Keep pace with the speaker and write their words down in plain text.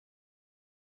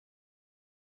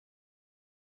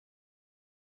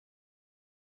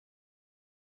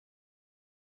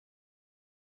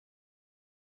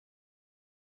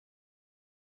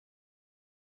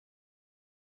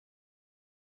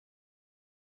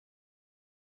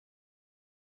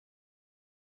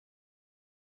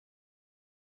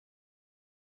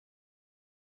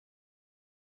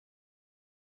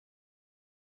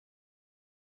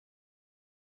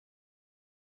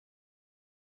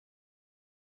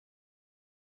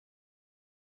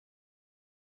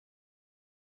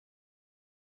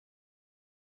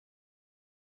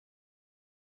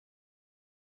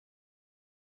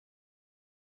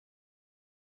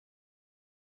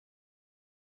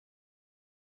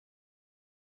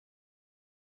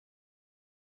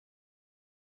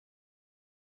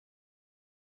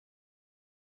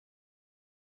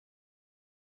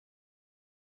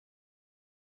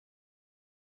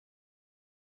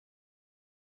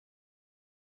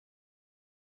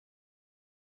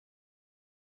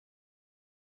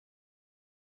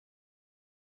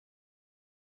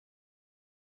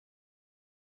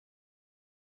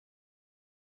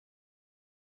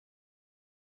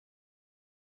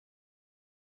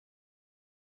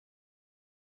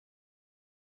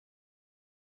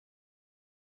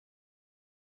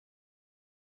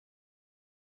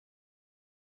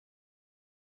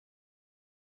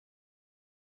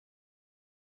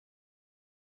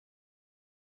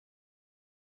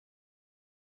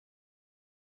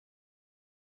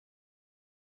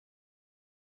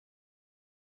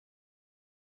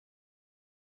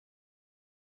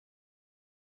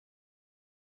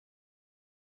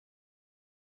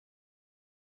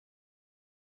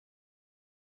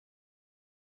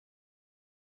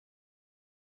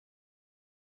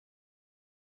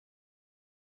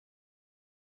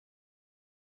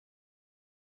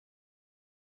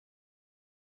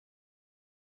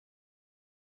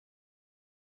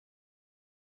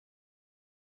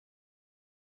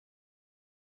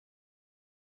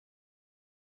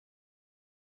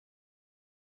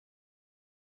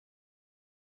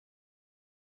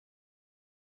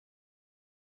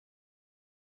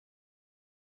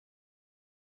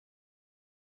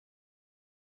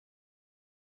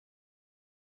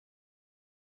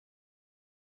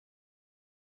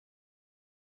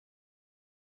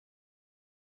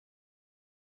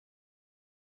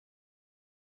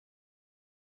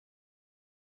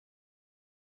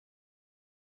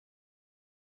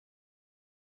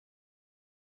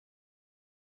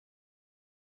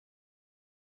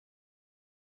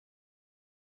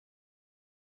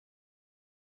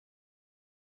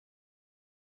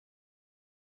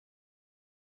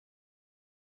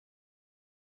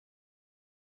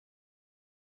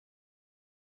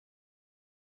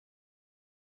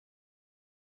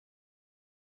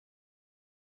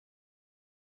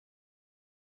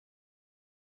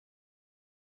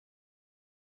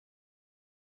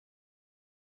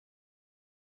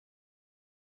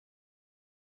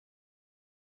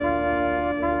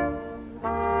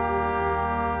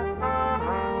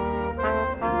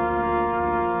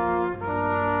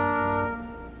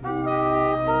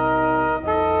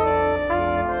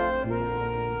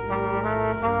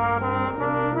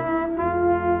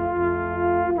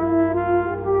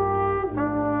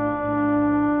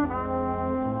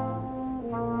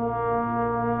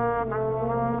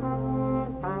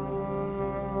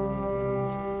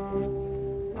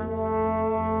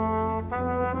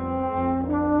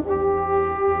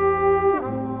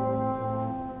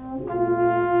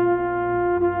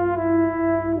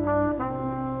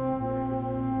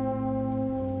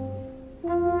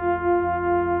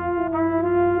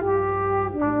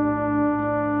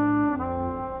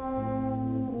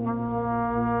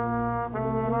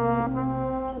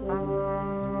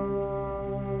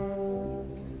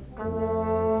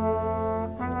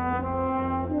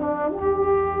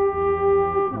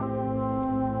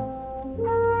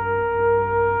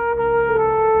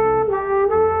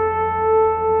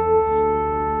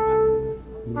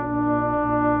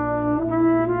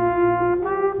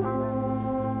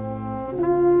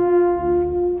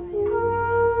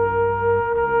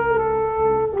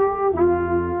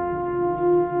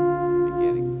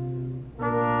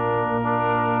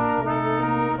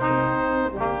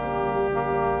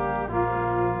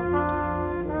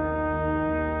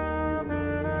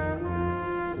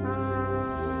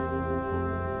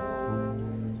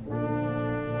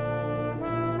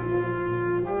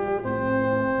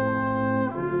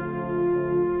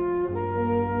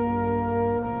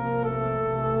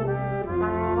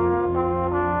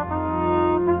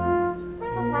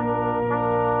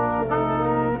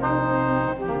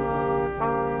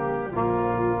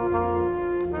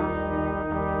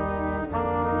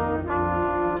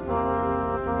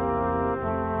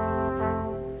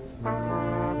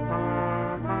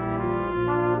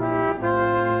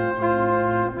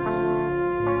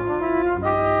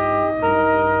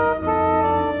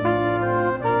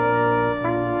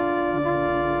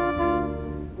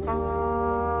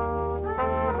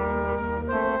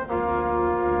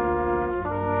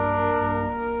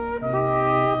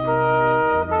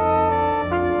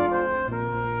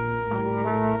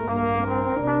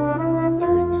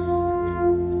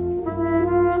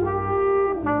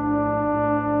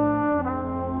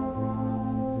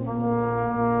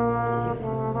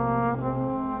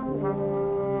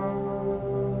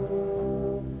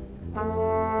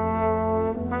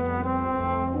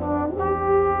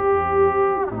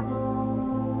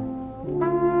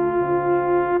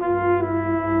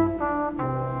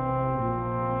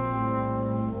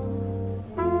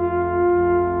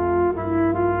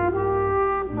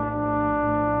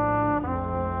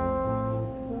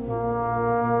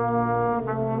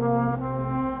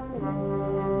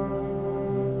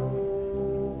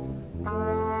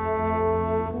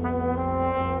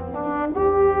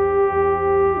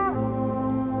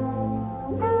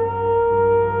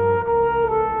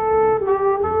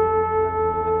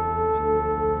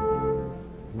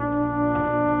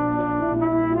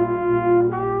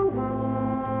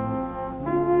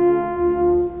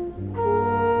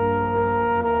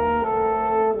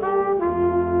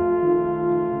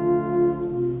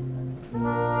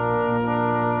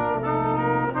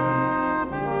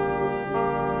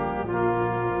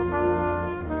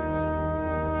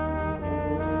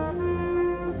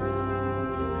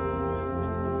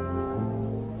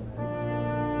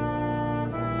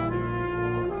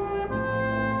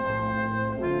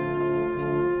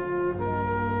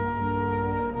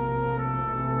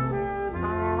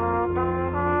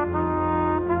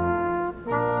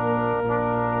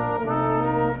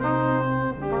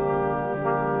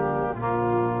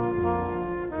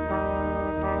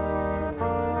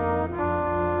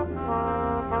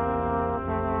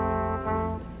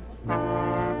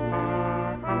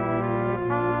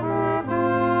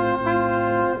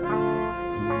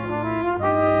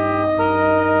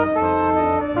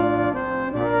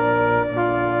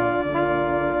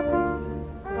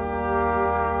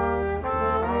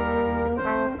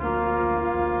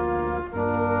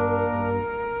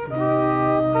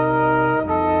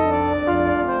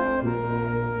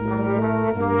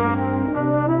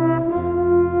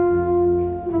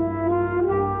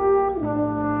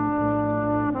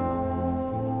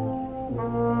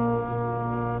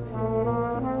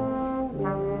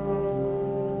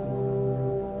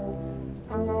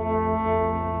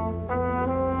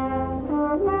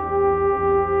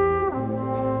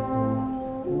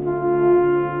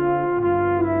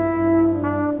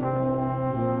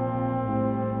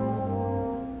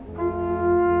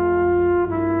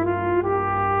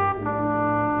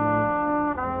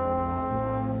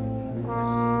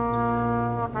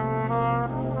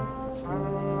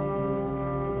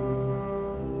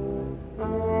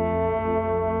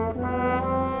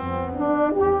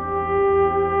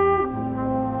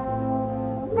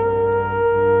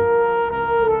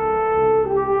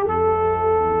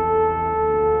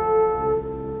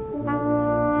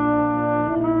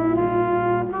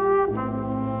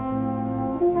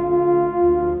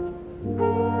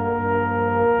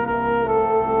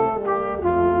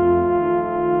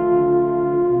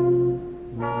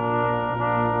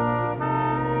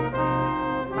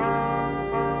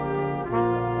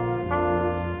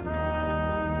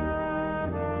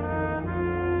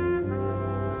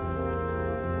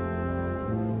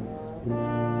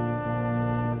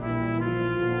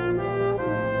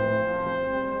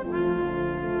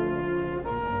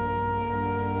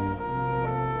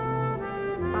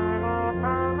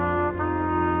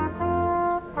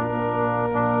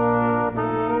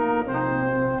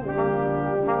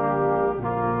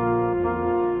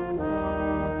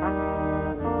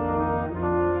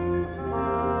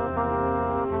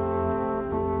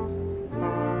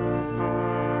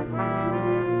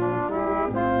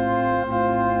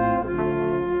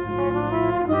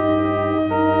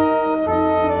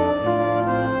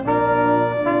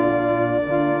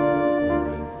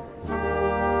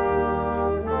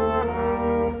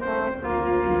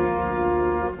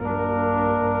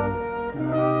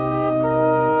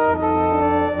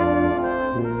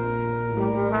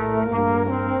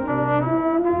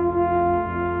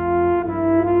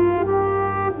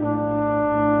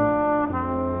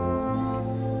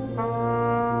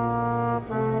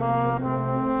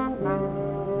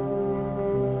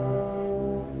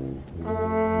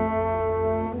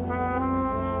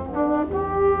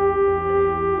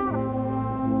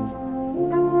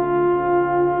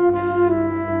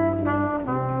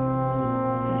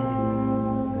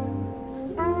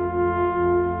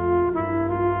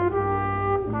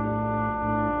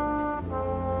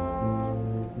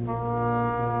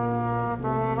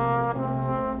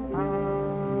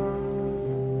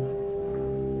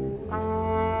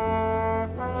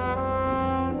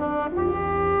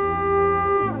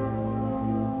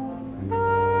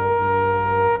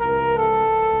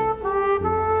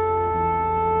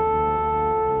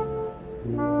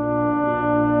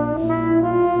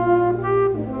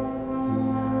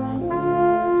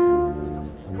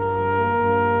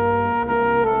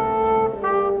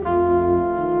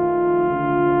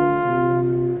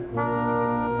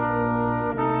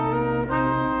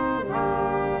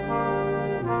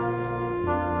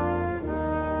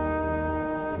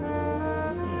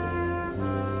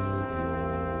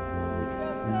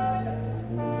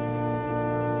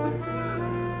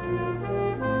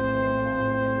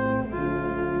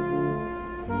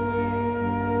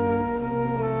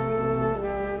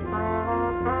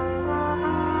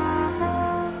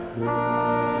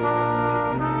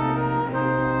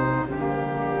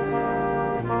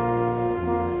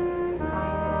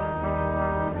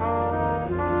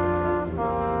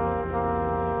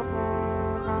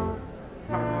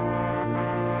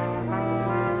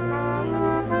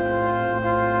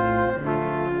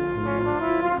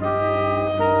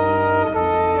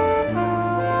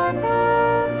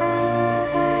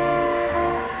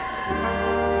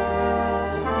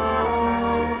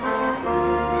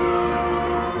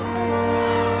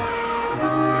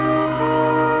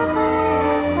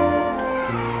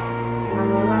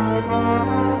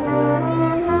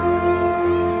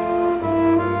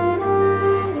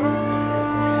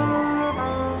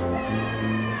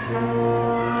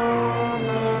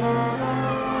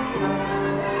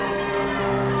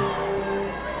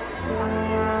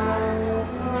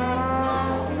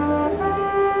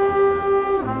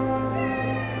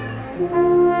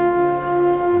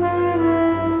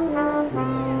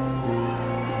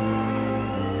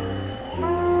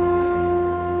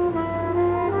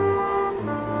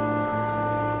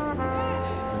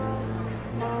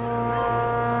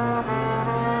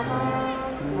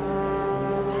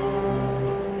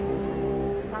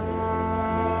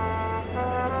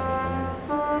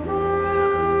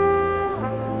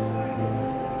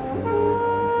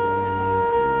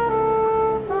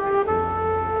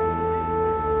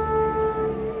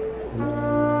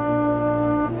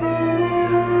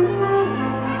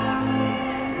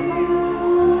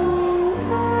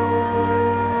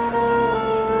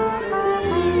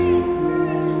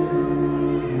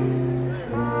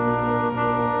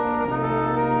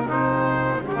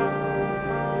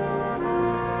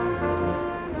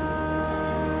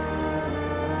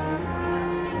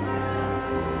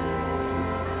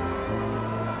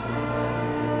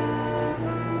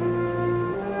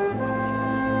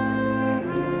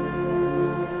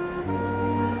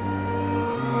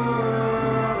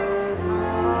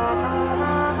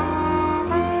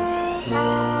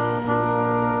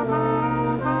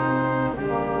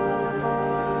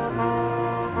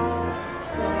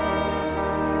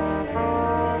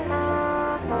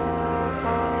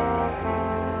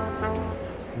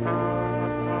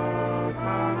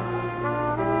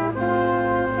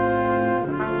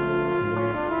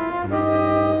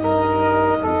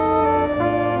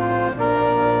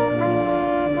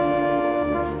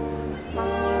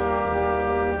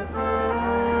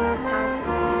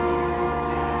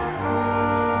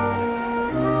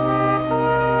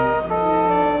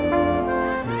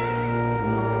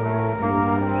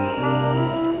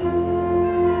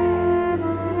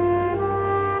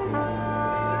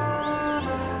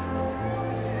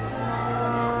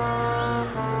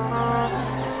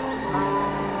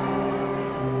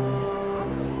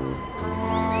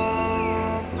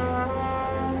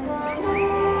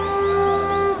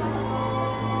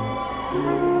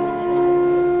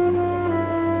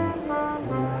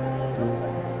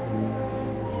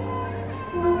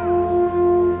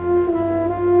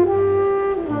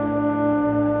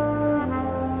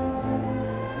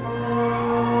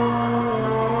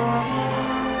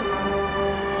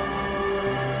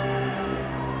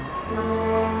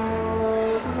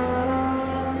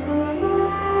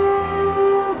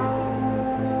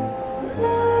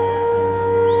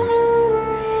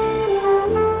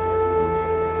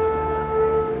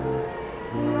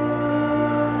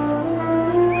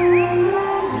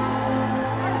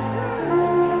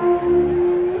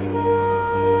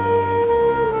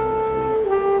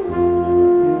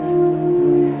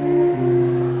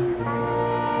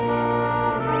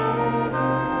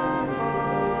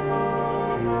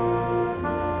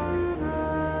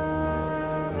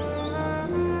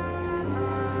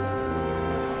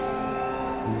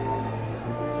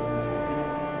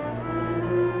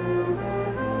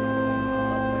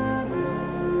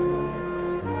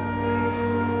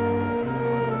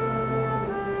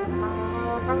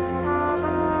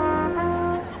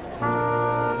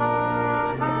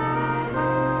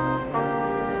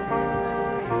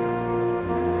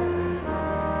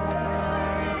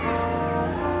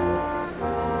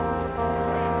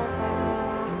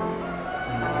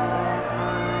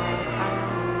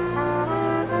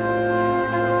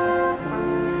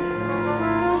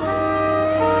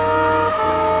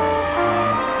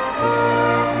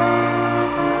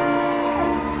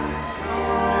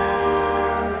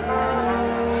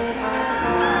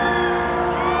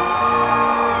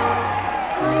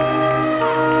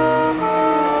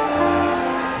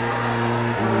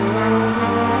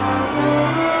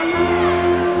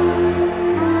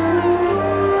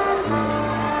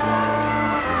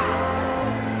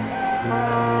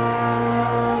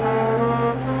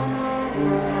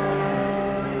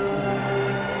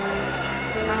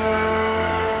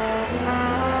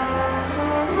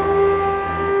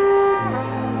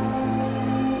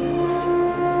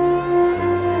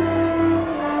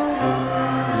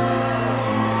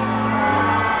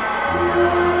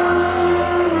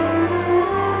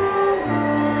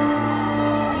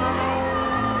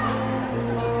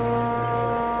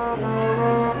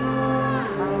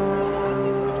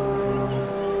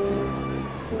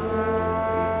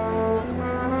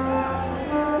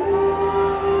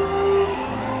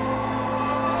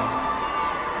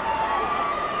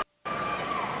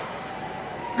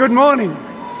Good morning.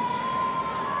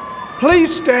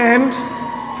 Please stand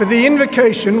for the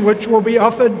invocation which will be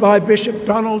offered by Bishop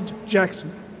Donald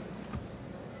Jackson.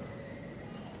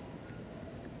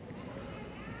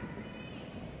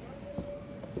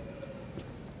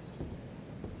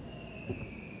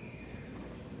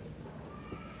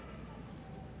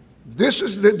 This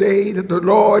is the day that the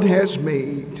Lord has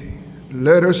made.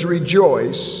 Let us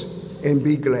rejoice and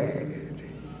be glad.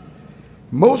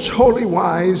 Most holy,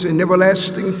 wise, and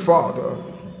everlasting Father,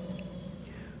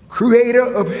 creator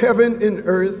of heaven and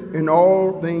earth and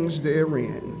all things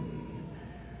therein,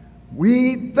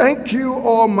 we thank you,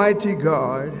 Almighty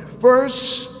God,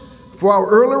 first for our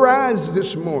early rise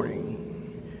this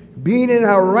morning, being in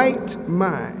our right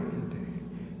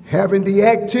mind, having the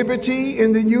activity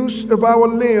and the use of our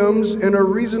limbs and a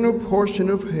reasonable portion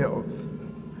of health.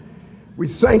 We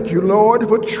thank you, Lord,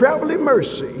 for traveling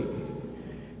mercy,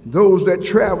 those that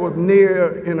traveled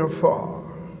near and afar.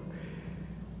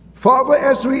 Father,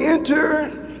 as we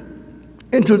enter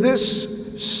into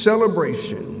this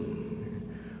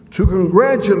celebration to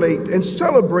congratulate and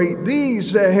celebrate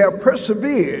these that have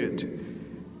persevered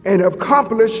and have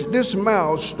accomplished this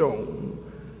milestone,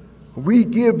 we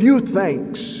give you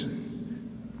thanks,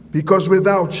 because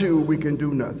without you we can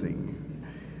do nothing.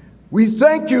 We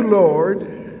thank you,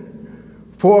 Lord,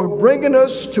 for bringing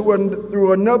us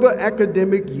through another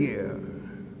academic year.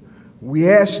 We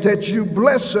ask that you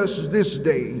bless us this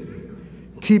day.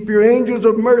 Keep your angels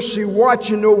of mercy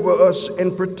watching over us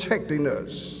and protecting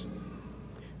us.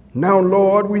 Now,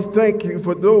 Lord, we thank you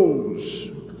for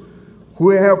those who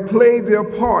have played their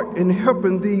part in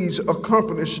helping these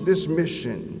accomplish this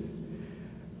mission.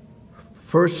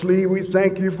 Firstly, we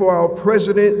thank you for our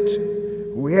president.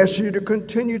 We ask you to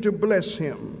continue to bless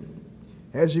him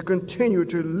as you continue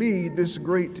to lead this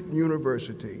great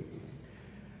university.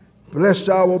 Bless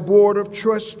our board of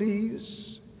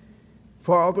trustees,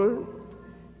 Father,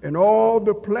 and all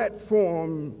the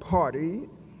platform party.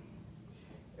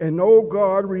 And oh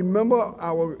God, remember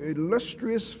our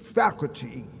illustrious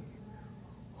faculty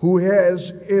who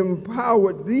has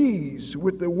empowered these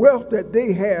with the wealth that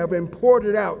they have and poured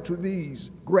it out to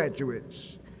these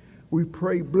graduates. We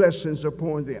pray blessings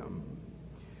upon them.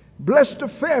 Bless the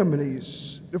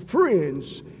families, the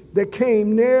friends that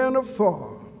came near and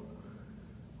afar,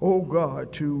 oh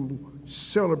God, to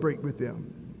celebrate with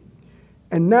them.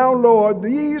 And now, Lord,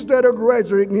 these that are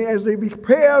graduating, as they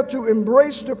prepare to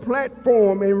embrace the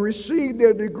platform and receive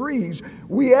their degrees,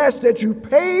 we ask that you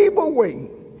pave a way,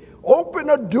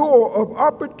 open a door of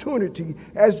opportunity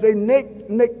as they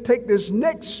take this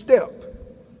next step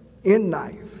in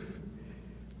life.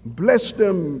 Bless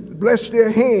them, bless their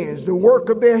hands, the work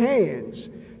of their hands,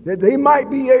 that they might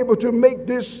be able to make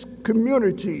this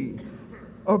community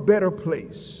a better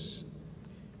place.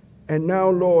 And now,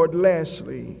 Lord,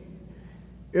 lastly,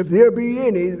 if there be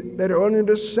any that are under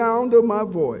the sound of my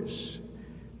voice,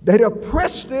 that have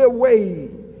pressed their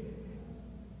way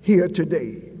here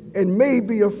today and may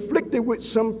be afflicted with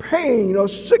some pain or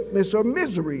sickness or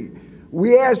misery,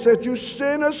 we ask that you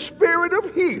send a spirit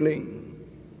of healing,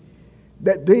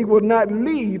 that they will not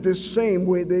leave the same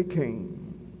way they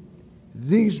came.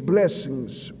 These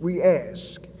blessings we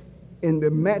ask in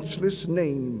the matchless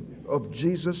name of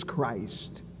Jesus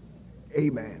Christ.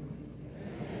 Amen.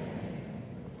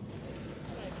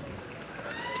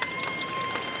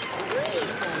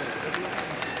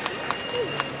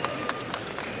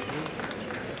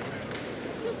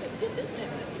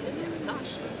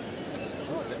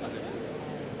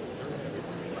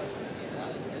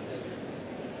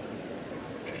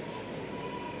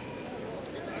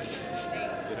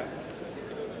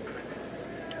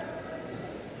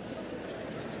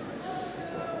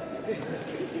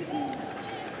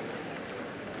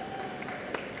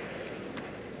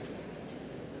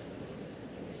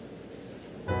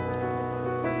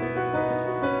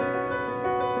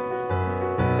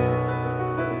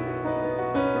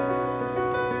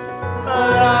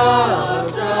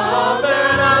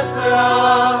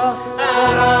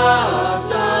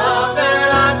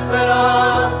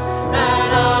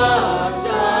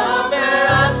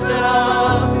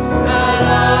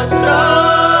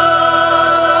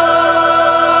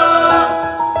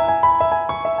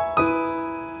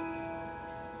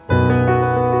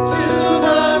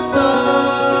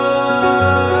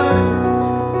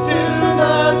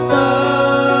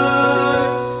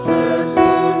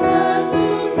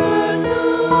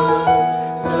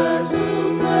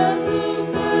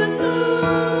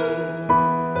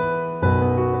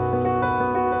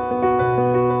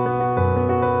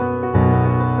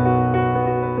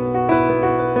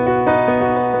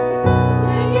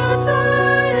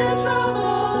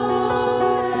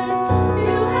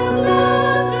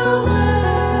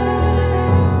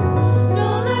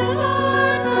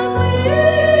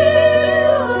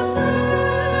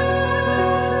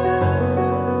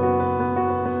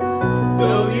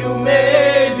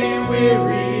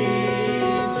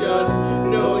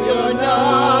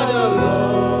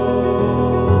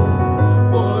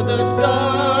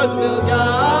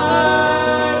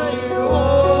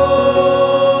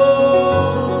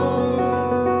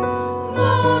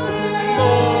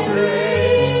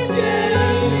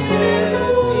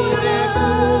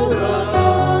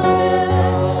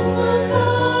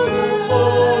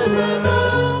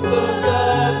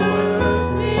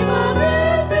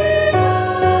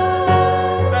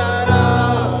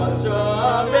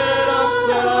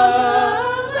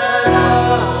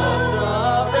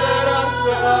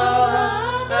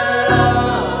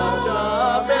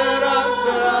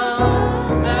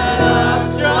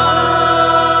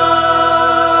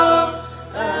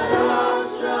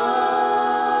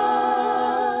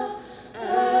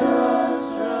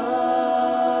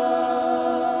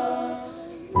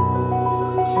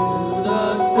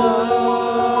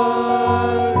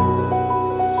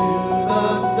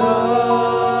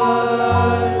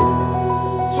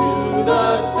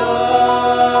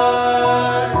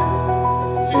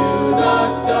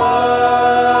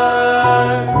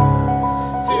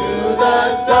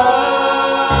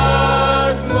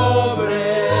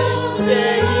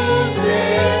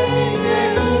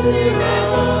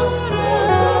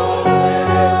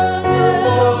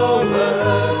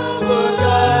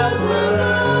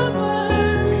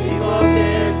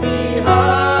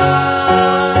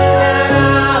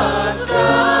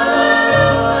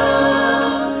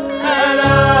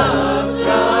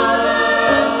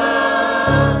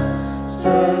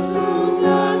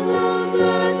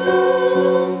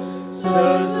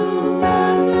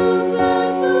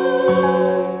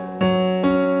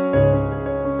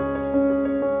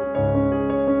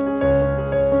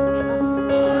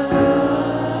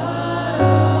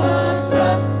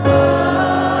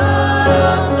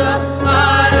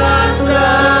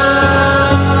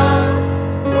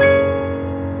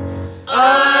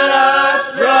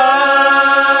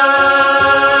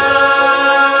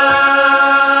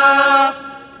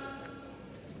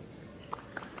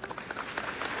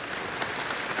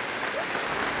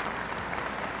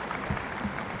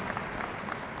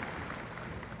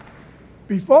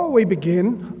 Before we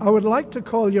begin, I would like to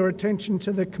call your attention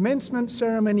to the commencement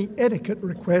ceremony etiquette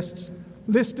requests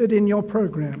listed in your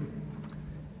program.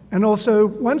 And also,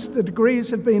 once the degrees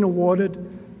have been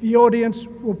awarded, the audience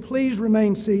will please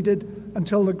remain seated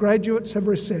until the graduates have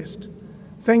recessed.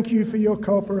 Thank you for your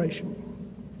cooperation.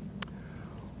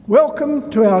 Welcome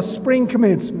to our spring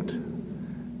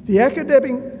commencement. The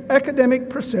academic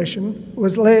procession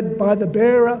was led by the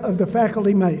bearer of the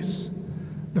faculty mace.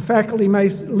 The faculty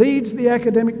mace leads the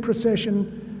academic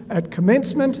procession at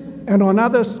commencement and on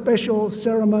other special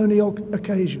ceremonial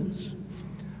occasions.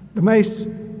 The mace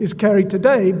is carried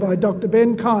today by Dr.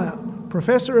 Ben Kaya,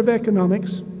 Professor of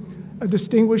Economics, a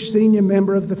distinguished senior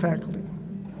member of the faculty.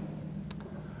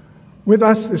 With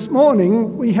us this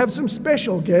morning, we have some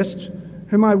special guests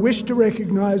whom I wish to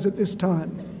recognize at this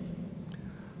time.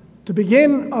 To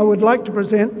begin, I would like to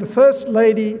present the First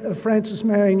Lady of Francis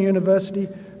Marion University,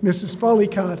 Mrs. Folly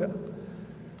Carter.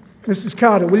 Mrs.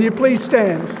 Carter, will you please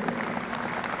stand?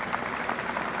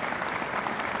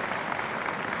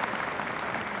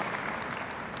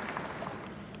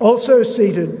 Also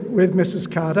seated with Mrs.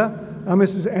 Carter are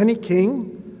Mrs. Annie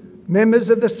King, members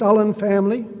of the Sullen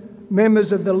family,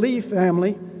 members of the Lee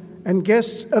family, and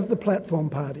guests of the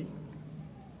Platform Party.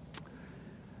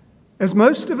 As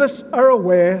most of us are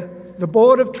aware, the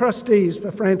Board of Trustees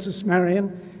for Francis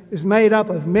Marion is made up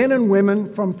of men and women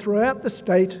from throughout the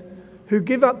state who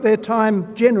give up their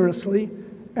time generously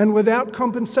and without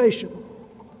compensation.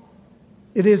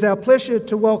 It is our pleasure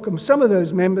to welcome some of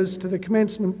those members to the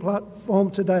commencement platform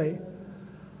today.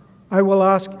 I will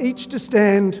ask each to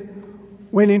stand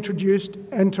when introduced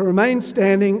and to remain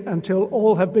standing until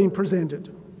all have been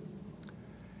presented.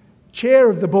 Chair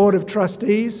of the Board of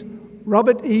Trustees,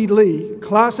 Robert E. Lee,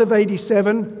 Class of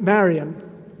 '87, Marion.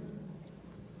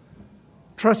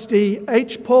 Trustee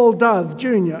H. Paul Dove,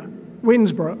 Jr.,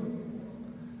 Winsboro.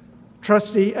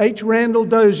 Trustee H. Randall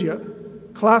Dozier,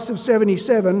 Class of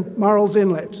 '77, Murrells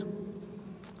Inlet.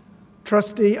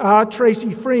 Trustee R.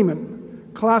 Tracy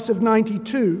Freeman, Class of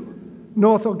 '92,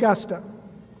 North Augusta.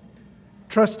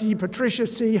 Trustee Patricia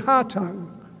C.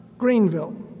 Hartung,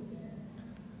 Greenville.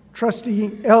 Trustee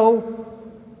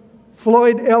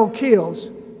Floyd L. Keels,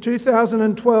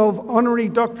 2012 Honorary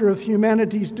Doctor of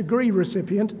Humanities degree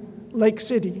recipient, Lake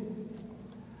City.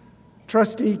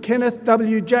 Trustee Kenneth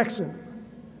W. Jackson,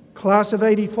 Class of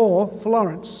 '84,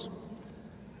 Florence.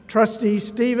 Trustee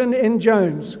Stephen N.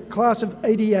 Jones, Class of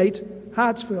 '88,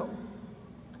 Hartsville.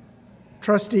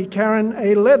 Trustee Karen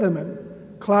A. Leatherman,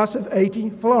 Class of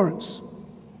 '80, Florence.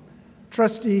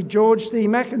 Trustee George C.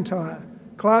 McIntyre,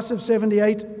 Class of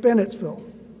 '78, Bennettsville.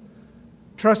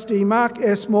 Trustee Mark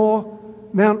S. Moore,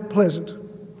 Mount Pleasant.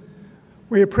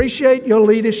 We appreciate your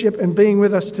leadership and being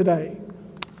with us today.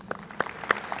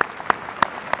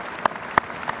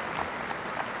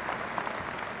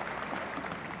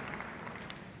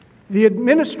 The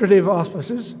administrative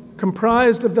officers,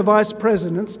 comprised of the vice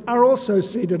presidents, are also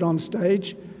seated on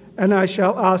stage, and I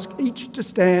shall ask each to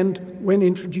stand when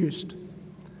introduced.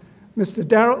 Mr.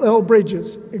 Darrell L.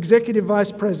 Bridges, Executive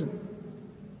Vice President.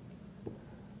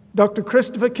 Dr.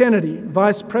 Christopher Kennedy,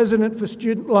 Vice President for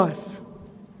Student Life.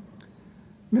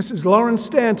 Mrs. Lauren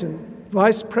Stanton,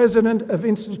 Vice President of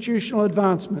Institutional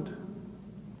Advancement.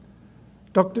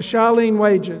 Dr. Charlene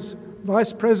Wages,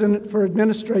 Vice President for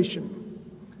Administration.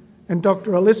 And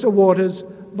Dr. Alyssa Waters,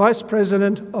 Vice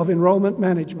President of Enrollment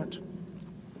Management.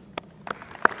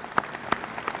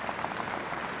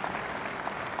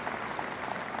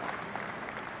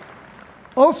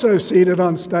 Also seated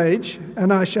on stage,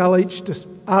 and I shall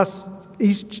ask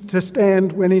each to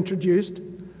stand when introduced,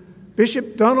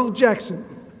 Bishop Donald Jackson,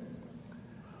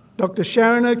 Dr.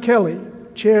 Sharon O'Kelly,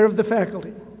 Chair of the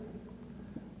Faculty,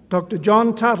 Dr.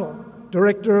 John Tuttle,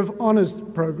 Director of Honours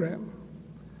Program,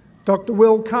 Dr.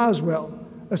 Will Carswell,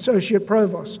 Associate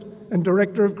Provost and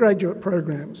Director of Graduate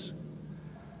Programs,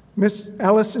 Miss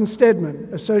Alison Stedman,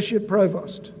 Associate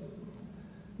Provost,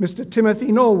 Mr.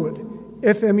 Timothy Norwood,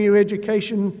 FMU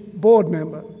Education Board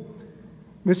Member,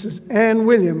 Mrs. Anne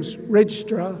Williams,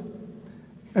 Registrar,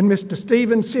 and Mr.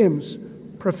 Stephen Sims,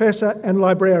 Professor and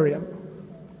Librarian.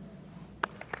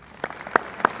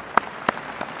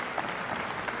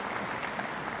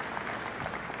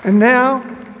 And now,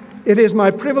 it is my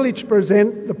privilege to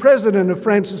present the President of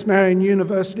Francis Marion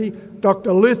University,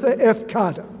 Dr. Luther F.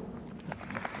 Carter.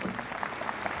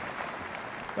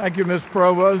 Thank you, Ms.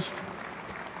 Provost.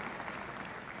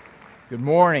 Good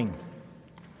morning.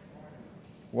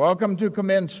 Welcome to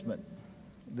Commencement.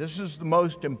 This is the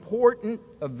most important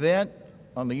event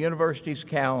on the university's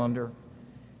calendar,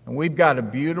 and we've got a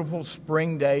beautiful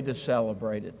spring day to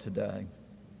celebrate it today.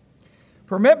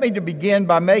 Permit me to begin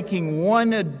by making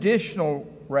one additional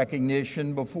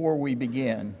recognition before we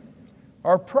begin.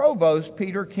 Our provost,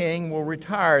 Peter King, will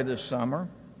retire this summer,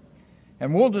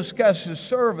 and we'll discuss his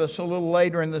service a little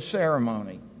later in the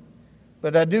ceremony.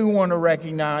 But I do want to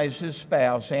recognize his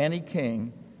spouse, Annie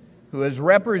King, who has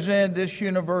represented this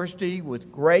university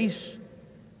with grace,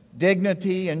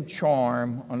 dignity, and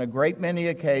charm on a great many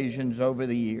occasions over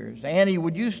the years. Annie,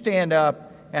 would you stand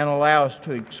up and allow us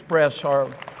to express our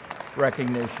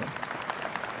recognition?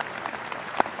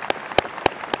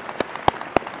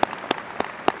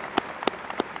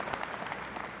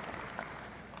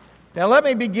 Now let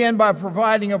me begin by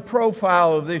providing a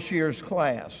profile of this year's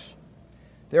class.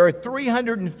 There are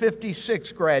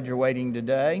 356 graduating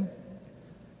today.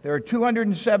 There are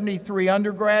 273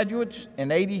 undergraduates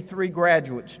and 83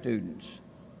 graduate students.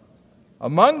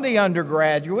 Among the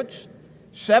undergraduates,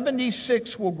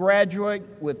 76 will graduate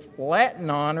with Latin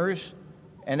honors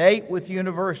and 8 with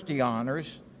university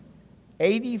honors,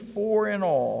 84 in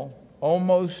all,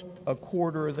 almost a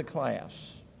quarter of the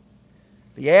class.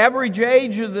 The average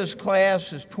age of this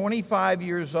class is 25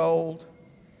 years old.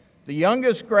 The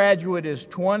youngest graduate is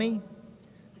 20.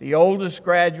 The oldest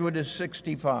graduate is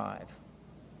 65.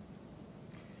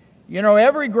 You know,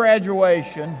 every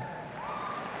graduation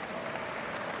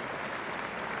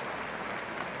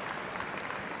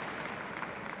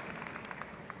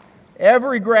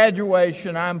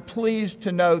I'm pleased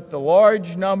to note the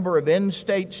large number of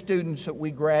in-state students that we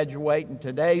graduate, and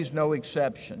today's no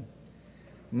exception.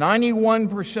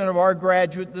 91% of our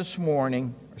graduates this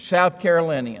morning are South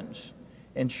Carolinians,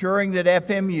 ensuring that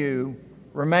FMU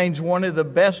remains one of the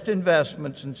best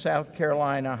investments in South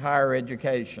Carolina higher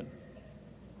education.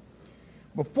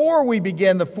 Before we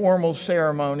begin the formal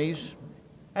ceremonies,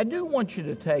 I do want you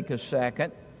to take a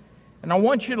second, and I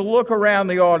want you to look around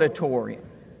the auditorium.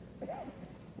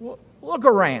 Look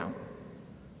around.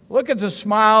 Look at the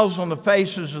smiles on the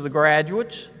faces of the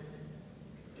graduates.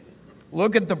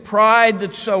 Look at the pride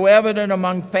that's so evident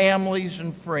among families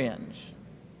and friends.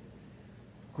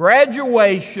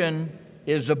 Graduation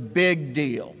is a big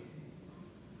deal.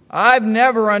 I've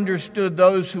never understood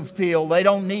those who feel they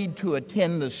don't need to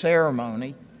attend the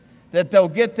ceremony, that they'll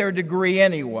get their degree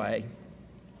anyway.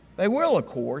 They will, of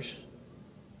course,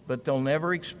 but they'll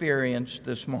never experience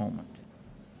this moment.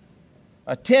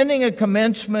 Attending a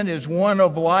commencement is one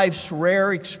of life's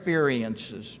rare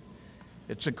experiences.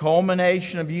 It's a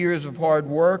culmination of years of hard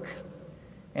work,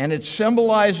 and it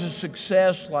symbolizes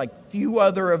success like few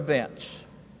other events.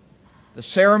 The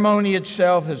ceremony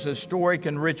itself is historic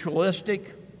and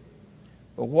ritualistic,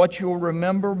 but what you'll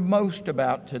remember most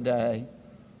about today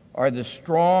are the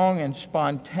strong and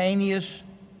spontaneous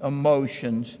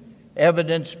emotions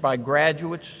evidenced by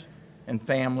graduates and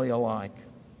family alike.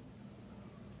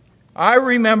 I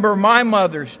remember my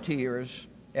mother's tears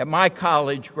at my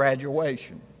college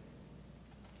graduation.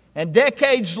 And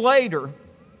decades later,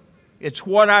 it's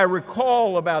what I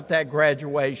recall about that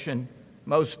graduation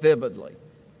most vividly.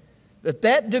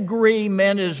 That degree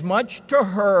meant as much to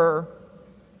her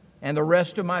and the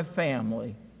rest of my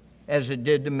family as it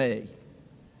did to me.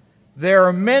 There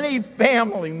are many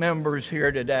family members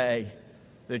here today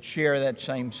that share that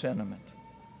same sentiment.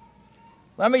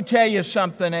 Let me tell you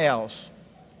something else.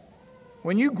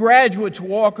 When you graduates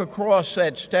walk across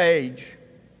that stage,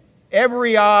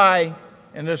 every eye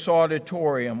in this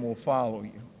auditorium will follow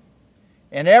you,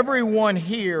 and everyone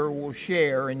here will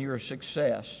share in your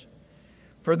success.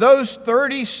 For those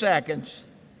 30 seconds,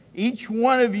 each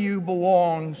one of you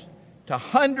belongs to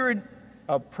hundreds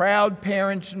of proud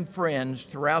parents and friends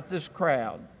throughout this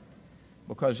crowd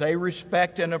because they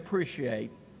respect and appreciate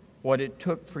what it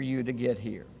took for you to get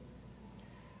here.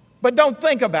 But don't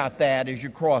think about that as you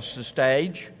cross the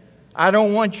stage. I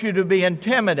don't want you to be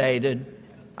intimidated.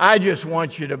 I just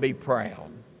want you to be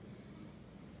proud.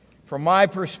 From my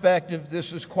perspective,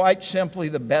 this is quite simply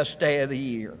the best day of the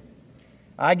year.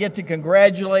 I get to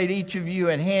congratulate each of you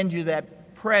and hand you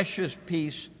that precious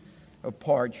piece of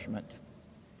parchment.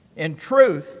 In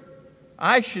truth,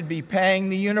 I should be paying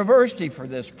the university for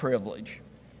this privilege.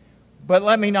 But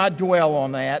let me not dwell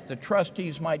on that. The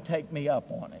trustees might take me up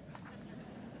on it.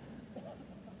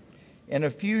 In a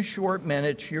few short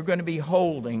minutes, you're going to be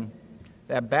holding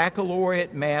that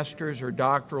baccalaureate, master's, or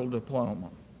doctoral diploma.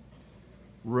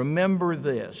 Remember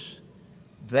this,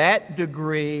 that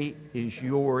degree is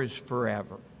yours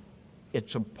forever.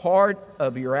 It's a part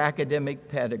of your academic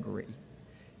pedigree.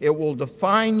 It will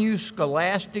define you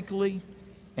scholastically,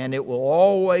 and it will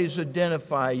always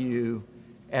identify you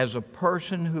as a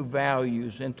person who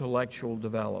values intellectual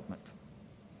development.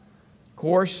 Of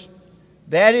course,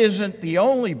 that isn't the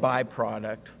only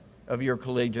byproduct of your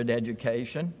collegiate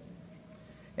education.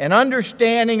 And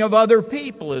understanding of other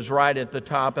people is right at the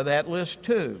top of that list,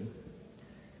 too.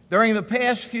 During the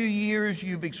past few years,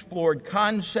 you've explored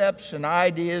concepts and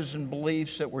ideas and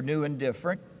beliefs that were new and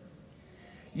different.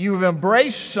 You've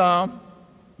embraced some,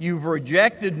 you've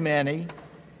rejected many,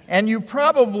 and you've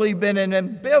probably been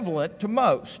ambivalent to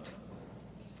most.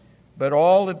 But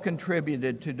all have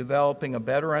contributed to developing a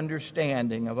better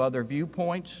understanding of other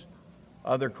viewpoints,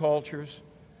 other cultures,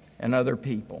 and other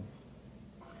people.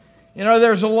 You know,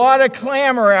 there's a lot of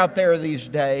clamor out there these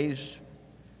days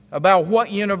about what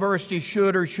universities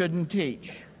should or shouldn't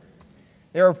teach.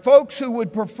 There are folks who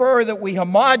would prefer that we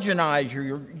homogenize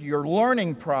your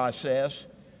learning process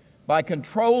by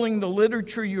controlling the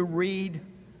literature you read,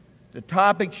 the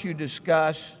topics you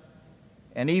discuss,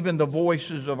 and even the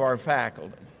voices of our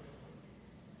faculty.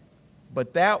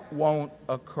 But that won't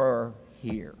occur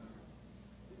here.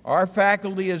 Our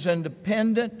faculty is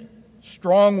independent,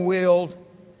 strong-willed,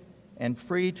 and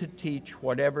free to teach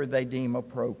whatever they deem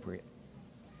appropriate.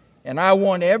 And I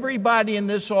want everybody in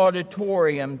this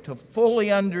auditorium to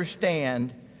fully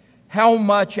understand how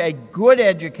much a good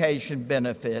education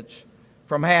benefits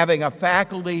from having a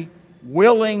faculty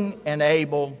willing and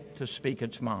able to speak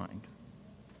its mind.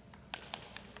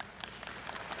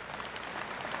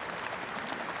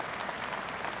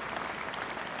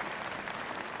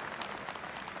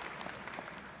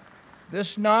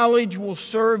 This knowledge will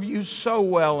serve you so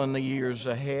well in the years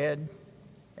ahead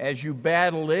as you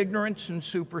battle ignorance and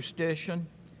superstition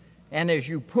and as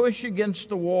you push against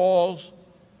the walls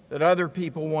that other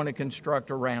people want to construct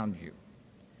around you.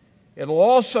 It'll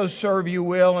also serve you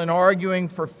well in arguing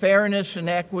for fairness and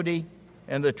equity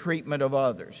and the treatment of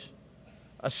others,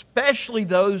 especially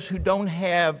those who don't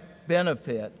have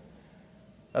benefit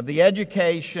of the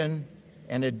education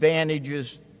and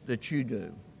advantages that you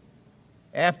do.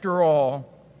 After all,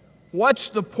 what's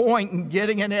the point in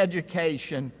getting an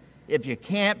education if you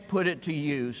can't put it to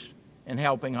use in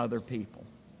helping other people?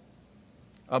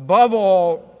 Above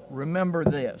all, remember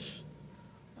this.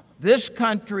 This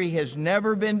country has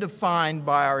never been defined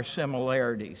by our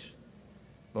similarities,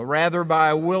 but rather by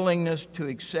a willingness to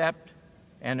accept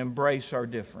and embrace our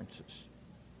differences.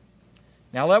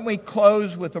 Now let me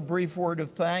close with a brief word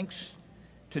of thanks.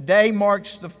 Today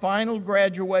marks the final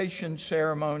graduation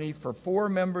ceremony for 4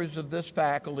 members of this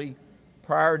faculty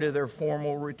prior to their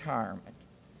formal retirement.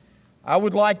 I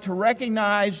would like to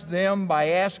recognize them by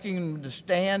asking them to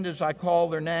stand as I call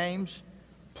their names.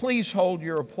 Please hold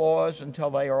your applause until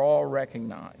they are all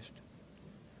recognized.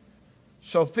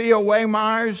 Sophia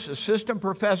Waymyers, Assistant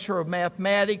Professor of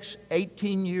Mathematics,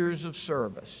 18 years of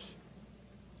service.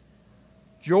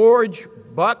 George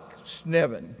Buck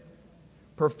Sniven,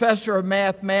 Professor of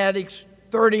Mathematics,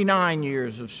 39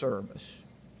 years of service.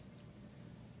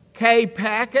 Kay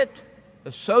Packett,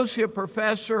 Associate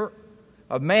Professor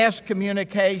of Mass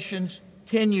Communications,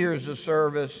 10 years of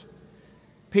service.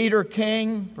 Peter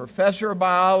King, Professor of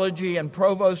Biology and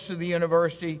Provost of the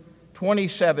University,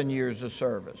 27 years of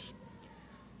service.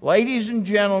 Ladies and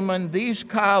gentlemen, these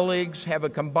colleagues have a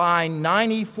combined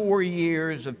 94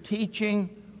 years of teaching,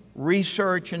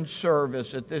 research, and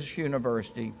service at this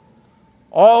university,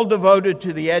 all devoted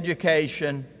to the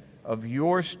education of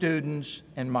your students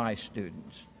and my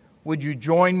students. Would you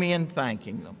join me in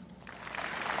thanking them?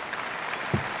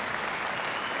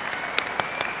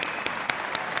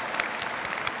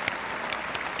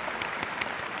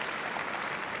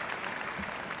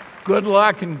 Good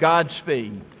luck and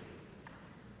Godspeed.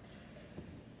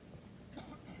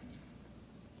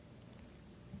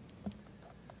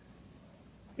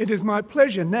 It is my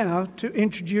pleasure now to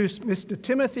introduce Mr.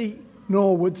 Timothy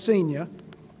Norwood Sr.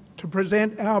 to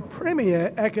present our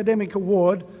premier academic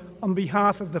award on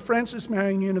behalf of the Francis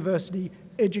Marion University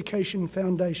Education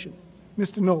Foundation.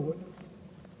 Mr. Norwood.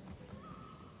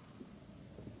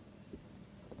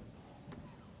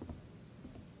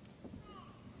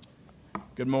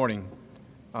 Good morning.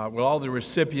 Will all the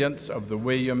recipients of the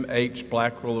William H.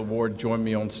 Blackwell Award join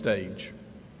me on stage?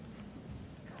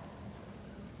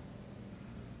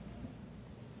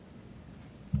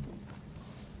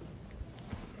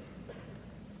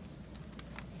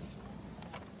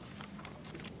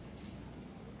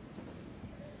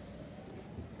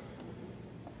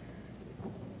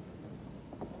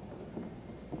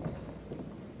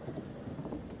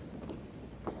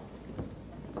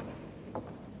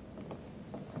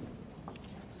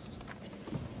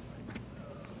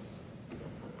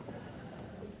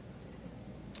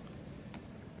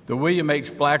 The William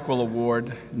H. Blackwell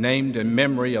Award, named in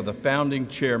memory of the founding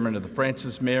chairman of the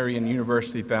Francis Marion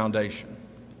University Foundation,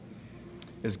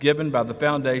 is given by the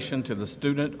foundation to the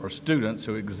student or students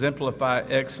who exemplify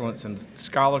excellence in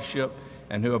scholarship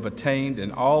and who have attained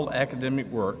in all academic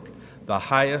work the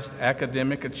highest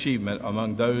academic achievement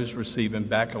among those receiving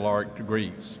baccalaureate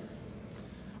degrees.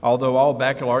 Although all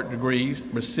baccalaureate degree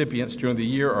recipients during the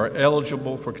year are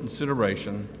eligible for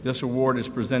consideration, this award is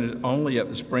presented only at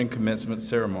the spring commencement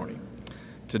ceremony.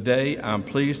 Today, I'm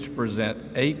pleased to present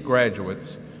 8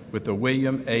 graduates with the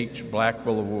William H.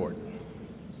 Blackwell Award.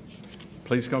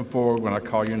 Please come forward when I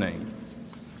call your name.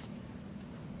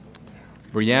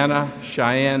 Brianna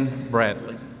Cheyenne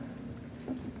Bradley.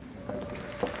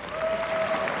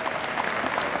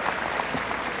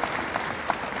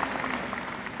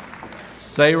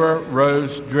 Sarah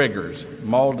Rose Driggers,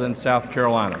 Malden, South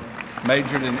Carolina,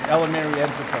 majored in elementary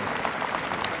education.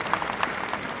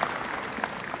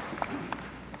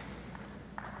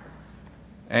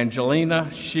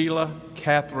 Angelina Sheila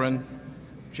Catherine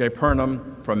J.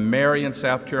 Purnam from Marion,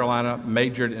 South Carolina,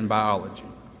 majored in biology.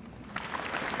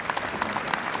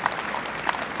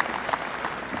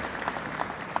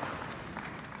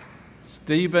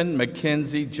 Stephen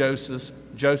Mackenzie Josie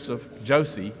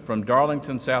from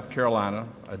Darlington, South Carolina,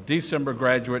 a December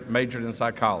graduate, majored in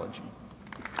psychology.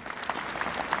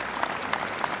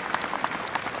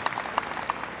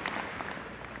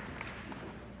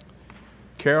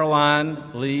 Caroline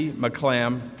Lee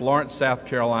McClam, Florence, South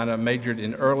Carolina, majored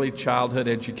in early childhood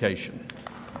education.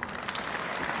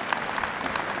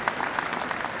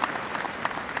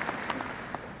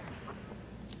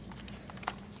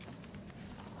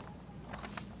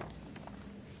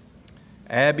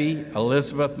 Abby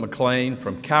Elizabeth McLean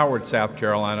from Coward, South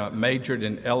Carolina, majored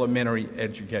in elementary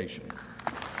education.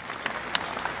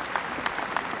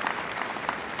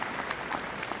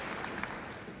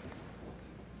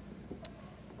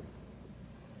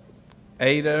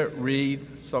 Ada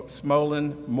Reed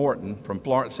Smolin Morton from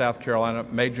Florence, South Carolina,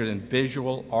 majored in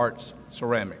visual arts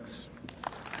ceramics.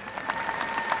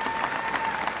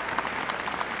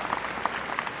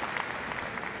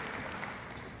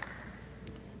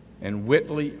 And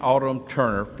Whitley Autumn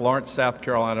Turner, Florence, South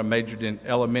Carolina, majored in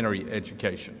elementary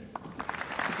education.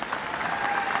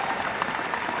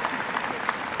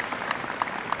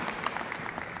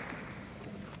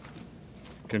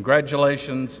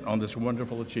 Congratulations on this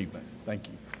wonderful achievement. Thank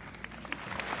you.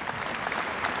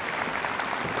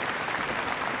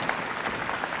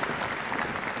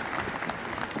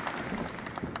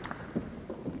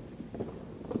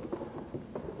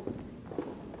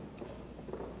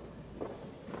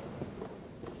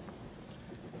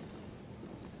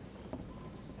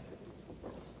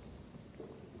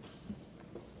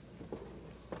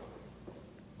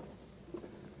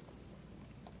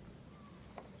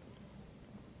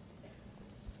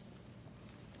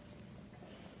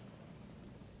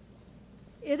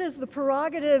 It is the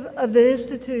prerogative of the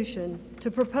institution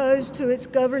to propose to its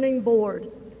governing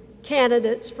board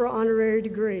candidates for honorary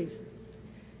degrees.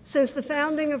 Since the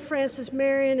founding of Francis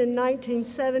Marion in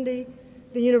 1970,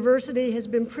 the university has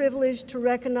been privileged to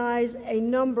recognize a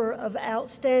number of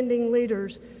outstanding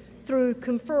leaders through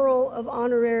conferral of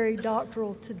honorary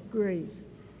doctoral degrees.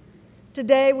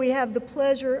 Today, we have the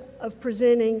pleasure of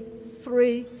presenting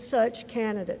 3 such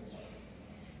candidates.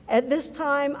 At this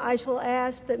time, I shall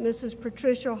ask that Mrs.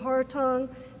 Patricia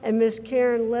Hartung and Ms.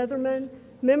 Karen Leatherman,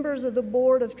 members of the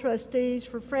Board of Trustees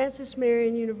for Francis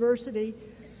Marion University,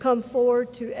 come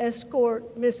forward to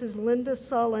escort Mrs. Linda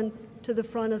Sullen to the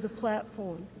front of the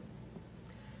platform.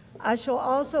 I shall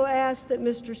also ask that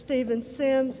Mr. Stephen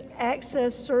Sims,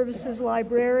 Access Services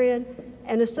Librarian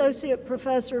and Associate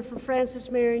Professor for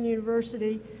Francis Marion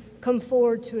University, come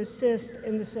forward to assist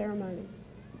in the ceremony.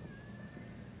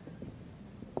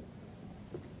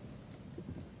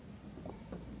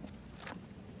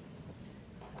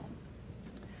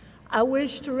 I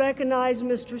wish to recognize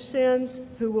Mr. Sims,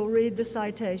 who will read the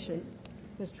citation.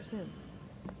 Mr. Sims.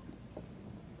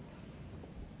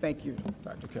 Thank you,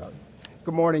 Dr. Kelly.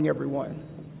 Good morning, everyone.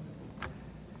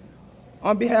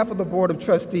 On behalf of the Board of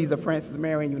Trustees of Francis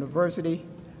Marion University,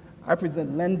 I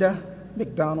present Linda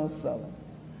McDonald Sullen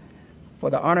for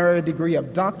the honorary degree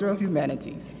of Doctor of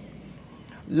Humanities.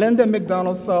 Linda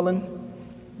McDonald Sullen,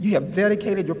 you have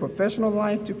dedicated your professional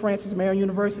life to Francis Marion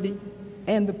University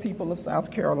and the people of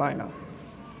South Carolina.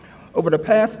 Over the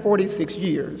past 46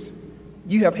 years,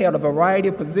 you have held a variety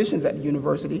of positions at the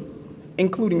university,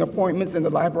 including appointments in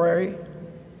the library,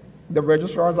 the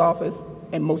registrar's office,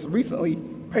 and most recently,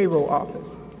 payroll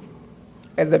office.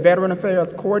 As the Veteran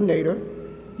Affairs Coordinator,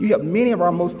 you helped many of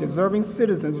our most deserving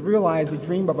citizens realize the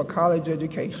dream of a college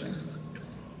education.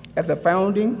 As a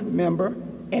founding member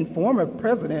and former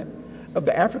president of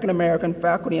the African American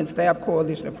Faculty and Staff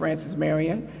Coalition of Francis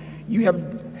Marion, you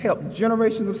have helped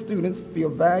generations of students feel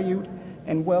valued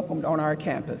and welcomed on our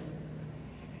campus.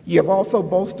 You have also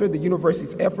bolstered the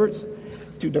university's efforts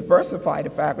to diversify the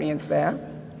faculty and staff.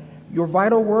 Your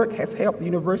vital work has helped the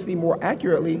university more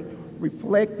accurately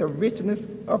reflect the richness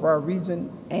of our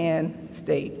region and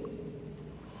state.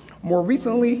 More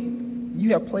recently,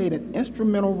 you have played an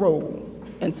instrumental role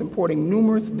in supporting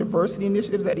numerous diversity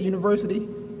initiatives at the university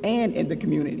and in the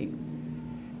community,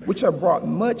 which have brought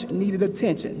much needed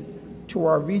attention to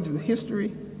our region's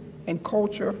history and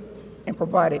culture and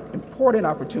provided important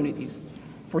opportunities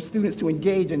for students to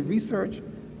engage in research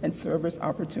and service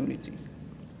opportunities.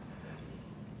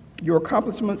 Your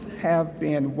accomplishments have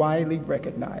been widely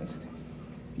recognized.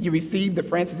 You received the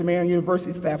Francis Marion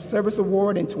University Staff Service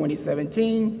Award in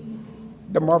 2017,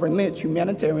 the Marvin Lynch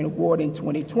Humanitarian Award in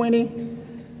 2020,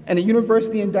 and a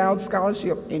University Endowed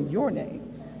Scholarship in your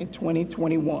name in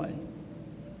 2021.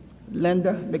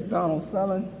 Linda McDonald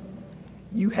Sullen,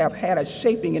 you have had a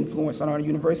shaping influence on our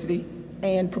university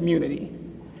and community.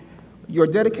 Your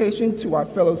dedication to our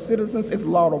fellow citizens is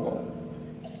laudable,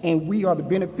 and we are the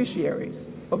beneficiaries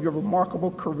of your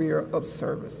remarkable career of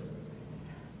service.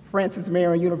 Francis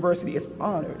Marion University is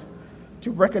honored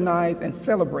to recognize and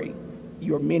celebrate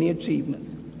your many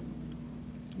achievements.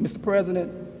 Mr.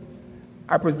 President,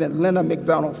 I present Linda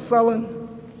McDonald Sullen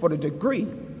for the degree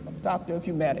of Doctor of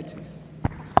Humanities.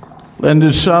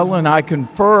 Linda Sullen, I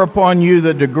confer upon you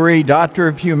the degree Doctor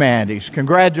of Humanities.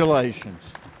 Congratulations.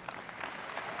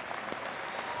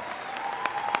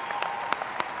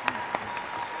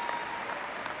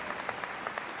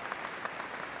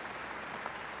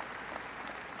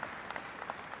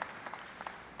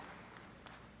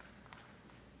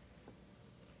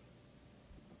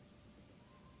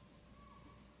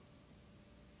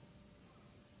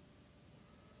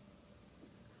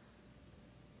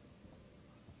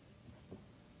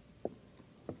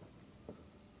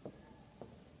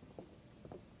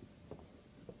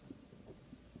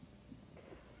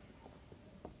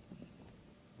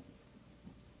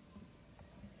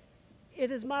 It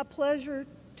is my pleasure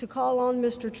to call on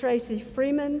Mr. Tracy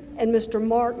Freeman and Mr.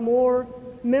 Mark Moore,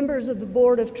 members of the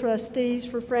Board of Trustees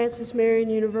for Francis Marion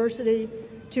University,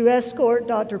 to escort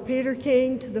Dr. Peter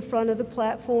King to the front of the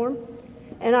platform.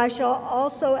 And I shall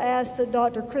also ask that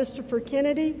Dr. Christopher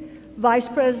Kennedy, Vice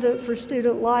President for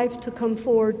Student Life, to come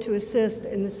forward to assist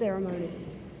in the ceremony.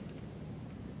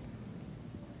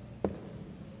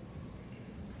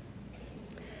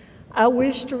 I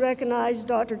wish to recognize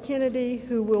Dr. Kennedy,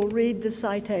 who will read the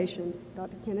citation.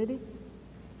 Dr. Kennedy.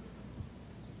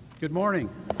 Good morning.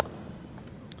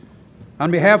 On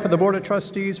behalf of the Board of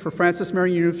Trustees for Francis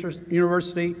Marion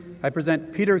University, I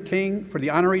present Peter King for the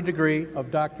honorary degree of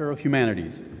Doctor of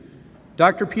Humanities.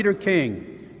 Dr. Peter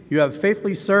King, you have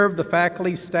faithfully served the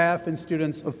faculty, staff, and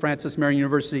students of Francis Marion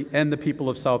University and the people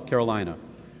of South Carolina.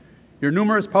 Your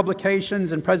numerous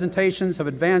publications and presentations have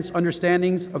advanced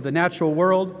understandings of the natural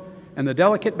world and the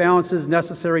delicate balances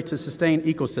necessary to sustain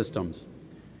ecosystems.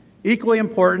 Equally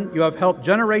important, you have helped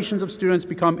generations of students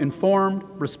become informed,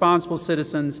 responsible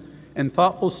citizens and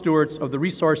thoughtful stewards of the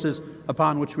resources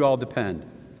upon which we all depend.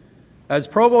 As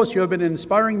Provost, you have been an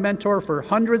inspiring mentor for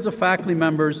hundreds of faculty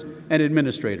members and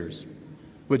administrators.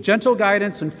 With gentle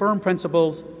guidance and firm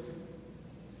principles,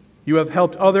 you have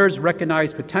helped others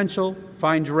recognize potential,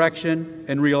 find direction,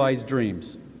 and realize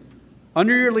dreams.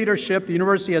 Under your leadership, the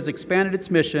university has expanded its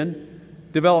mission,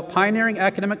 developed pioneering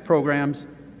academic programs,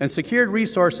 and secured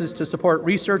resources to support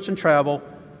research and travel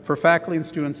for faculty and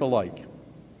students alike.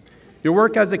 Your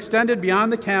work has extended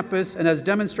beyond the campus and has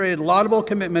demonstrated laudable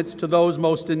commitments to those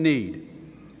most in need.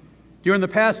 During the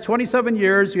past 27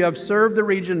 years, you have served the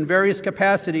region in various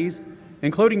capacities,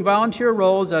 including volunteer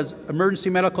roles as emergency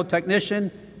medical technician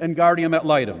and guardian ad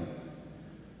litem.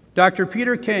 Dr.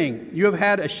 Peter King, you have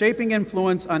had a shaping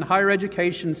influence on higher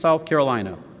education in South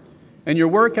Carolina, and your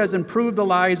work has improved the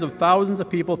lives of thousands of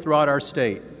people throughout our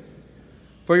state.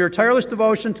 For your tireless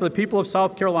devotion to the people of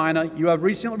South Carolina, you have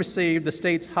recently received the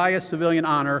state's highest civilian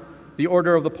honor, the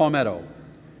Order of the Palmetto.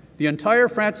 The entire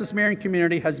Francis Marion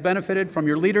community has benefited from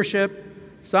your leadership,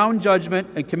 sound judgment,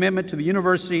 and commitment to the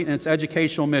university and its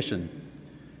educational mission.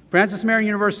 Francis Marion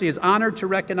University is honored to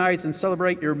recognize and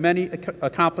celebrate your many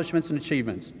accomplishments and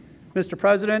achievements. Mr.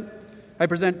 President, I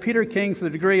present Peter King for the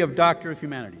degree of Doctor of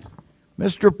Humanities.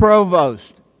 Mr.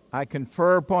 Provost, I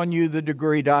confer upon you the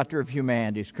degree Doctor of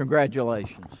Humanities.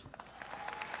 Congratulations.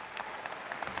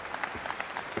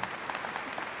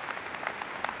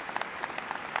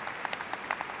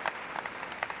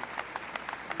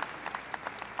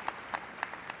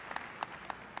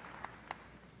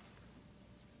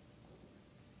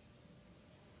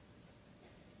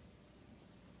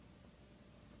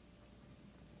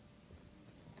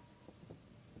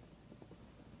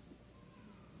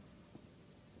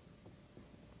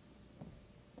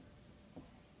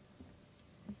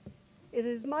 It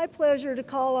is my pleasure to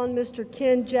call on Mr.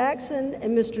 Ken Jackson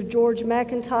and Mr. George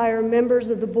McIntyre,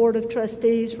 members of the Board of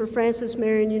Trustees for Francis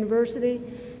Marion University,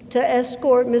 to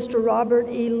escort Mr. Robert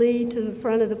E. Lee to the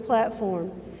front of the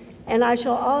platform. And I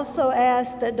shall also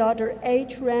ask that Dr.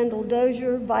 H. Randall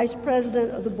Dozier, Vice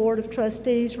President of the Board of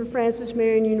Trustees for Francis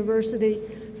Marion University,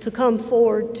 to come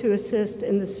forward to assist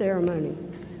in the ceremony.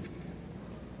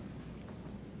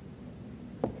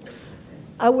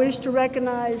 I wish to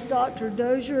recognize Dr.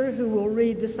 Dozier, who will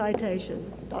read the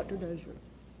citation. Dr. Dozier.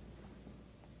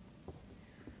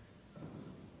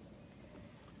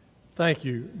 Thank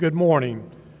you. Good morning.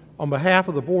 On behalf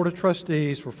of the Board of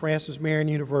Trustees for Francis Marion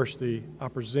University, I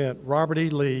present Robert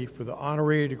E. Lee for the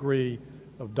honorary degree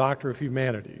of Doctor of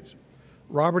Humanities.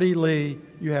 Robert E. Lee,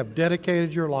 you have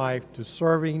dedicated your life to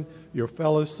serving your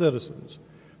fellow citizens.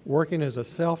 Working as a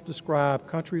self-described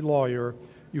country lawyer,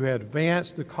 you have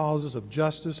advanced the causes of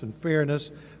justice and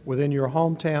fairness within your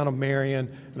hometown of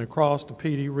Marion and across the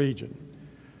PD region.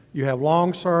 You have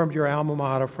long served your alma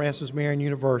mater, Francis Marion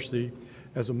University,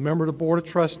 as a member of the Board of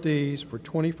Trustees for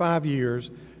 25 years,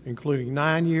 including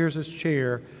 9 years as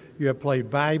chair. You have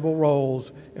played valuable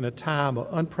roles in a time of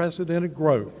unprecedented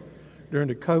growth. During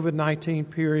the COVID-19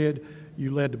 period,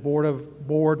 you led the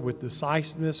board with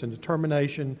decisiveness and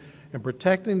determination in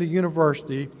protecting the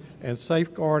university and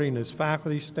safeguarding its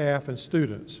faculty, staff, and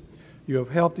students. You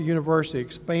have helped the university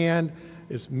expand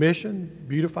its mission,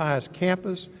 beautify its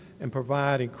campus, and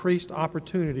provide increased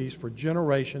opportunities for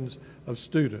generations of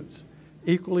students.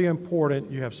 Equally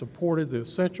important, you have supported the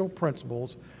essential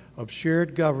principles of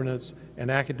shared governance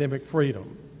and academic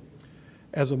freedom.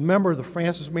 As a member of the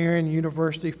Francis Marion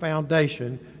University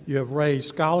Foundation, you have raised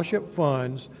scholarship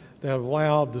funds that have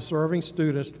allowed deserving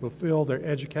students to fulfill their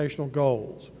educational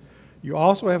goals. You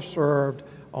also have served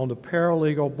on the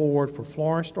paralegal board for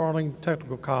Florence Starling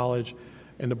Technical College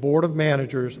and the Board of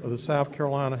Managers of the South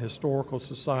Carolina Historical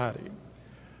Society.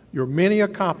 Your many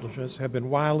accomplishments have been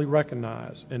widely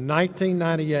recognized. In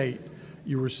 1998,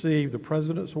 you received the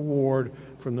President's Award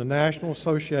from the National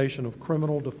Association of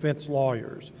Criminal Defense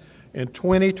Lawyers. In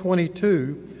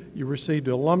 2022, you received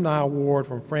the Alumni Award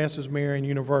from Francis Marion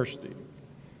University.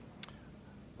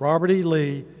 Robert E.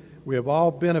 Lee, we have all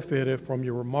benefited from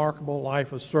your remarkable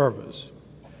life of service.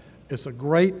 It's a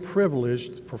great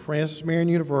privilege for Francis Marion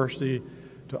University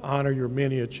to honor your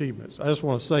many achievements. I just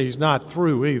want to say he's not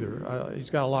through either.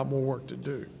 He's got a lot more work to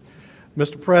do.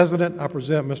 Mr. President, I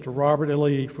present Mr. Robert E.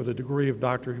 Lee for the degree of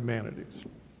Doctor of Humanities.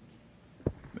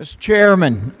 Mr.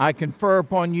 Chairman, I confer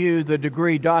upon you the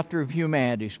degree Doctor of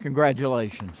Humanities.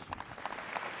 Congratulations.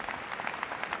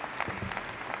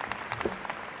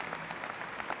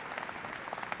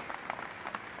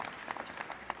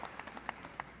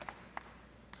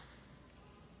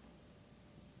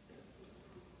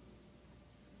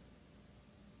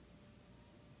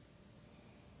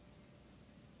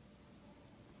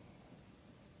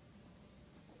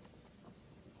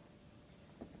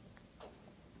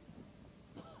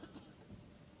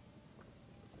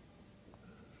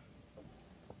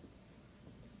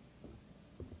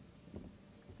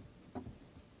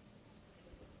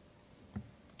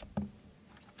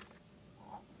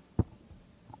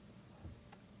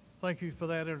 Thank you for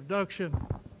that introduction.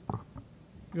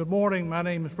 Good morning. My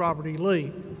name is Robert E.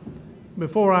 Lee.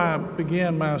 Before I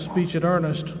begin my speech in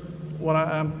earnest,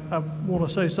 I want to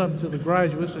say something to the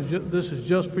graduates, and this is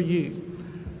just for you.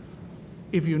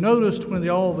 If you noticed when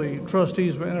all the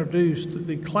trustees were introduced,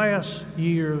 the class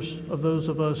years of those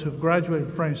of us who've graduated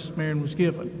from Francis Marion was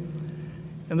given.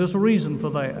 And there's a reason for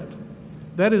that.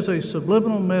 That is a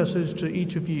subliminal message to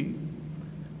each of you.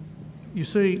 You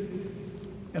see,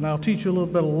 and I'll teach you a little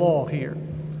bit of law here.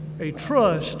 A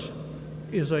trust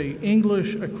is a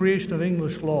creation of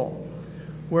English law,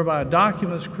 whereby a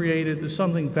document is created that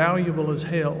something valuable is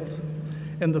held.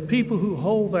 And the people who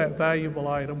hold that valuable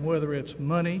item, whether it's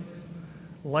money,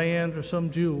 land, or some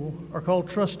jewel, are called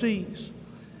trustees.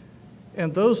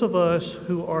 And those of us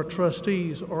who are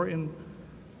trustees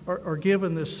are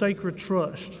given this sacred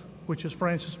trust, which is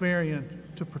Francis Marion,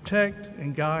 to protect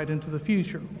and guide into the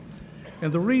future.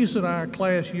 And the reason our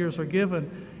class years are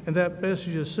given and that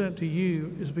message is sent to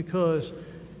you is because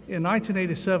in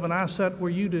 1987, I sat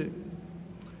where you do.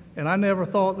 And I never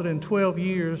thought that in 12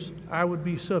 years, I would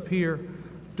be up here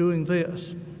doing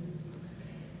this.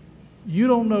 You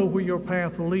don't know where your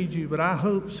path will lead you, but I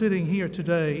hope sitting here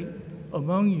today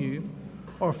among you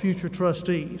are future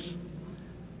trustees.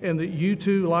 And that you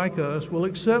too, like us, will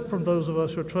accept from those of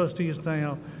us who are trustees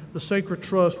now the sacred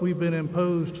trust we've been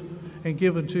imposed and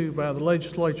given to by the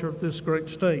legislature of this great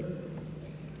state.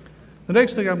 The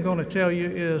next thing I'm going to tell you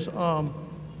is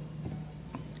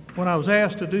when I was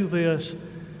asked to do this,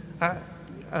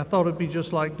 I thought it'd be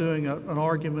just like doing an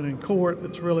argument in court.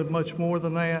 It's really much more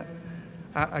than that.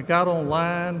 I got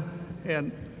online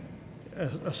and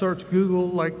I searched Google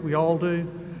like we all do,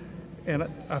 and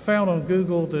I found on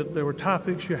Google that there were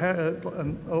topics you had,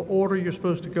 an order you're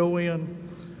supposed to go in,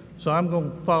 so I'm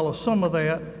going to follow some of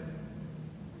that.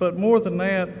 But more than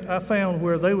that, I found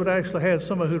where they would actually have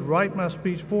someone who'd write my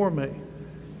speech for me,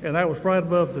 and that was right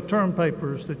above the term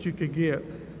papers that you could get.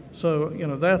 So,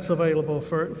 that's available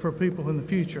for people in the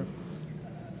future.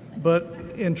 But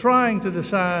in trying to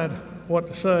decide what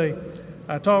to say,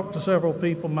 I talked to several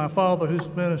people. My father, who's a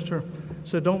minister,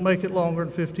 said, don't make it longer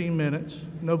than 15 minutes.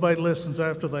 Nobody listens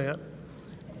after that.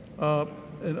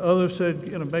 And others said,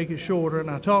 make it shorter.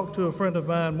 And I talked to a friend of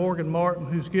mine, Morgan Martin,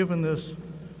 who's given this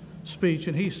speech,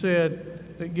 and he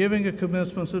said that giving a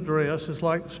commencement address is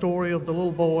like the story of the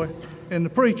little boy and the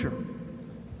preacher.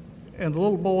 And the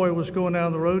little boy was going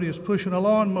down the road, he was pushing a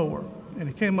lawnmower, and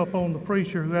he came up on the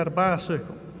preacher who had a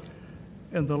bicycle.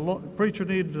 And the preacher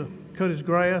needed to cut his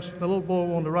grass. The little boy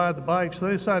wanted to ride the bike, so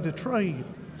they decided to trade.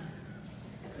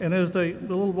 And as the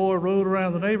little boy rode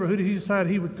around the neighborhood, he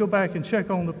decided he would go back and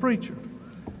check on the preacher.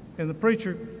 And the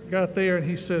preacher got there and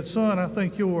he said, son, I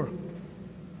think your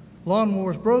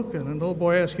lawnmower's broken. And the little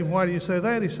boy asked him, why do you say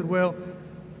that? He said, well,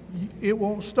 it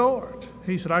won't start.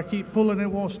 He said, I keep pulling,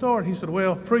 it won't start. He said,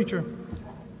 well, preacher,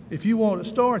 if you want it to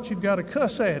start, you've got to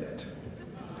cuss at it.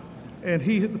 And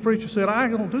the preacher said, I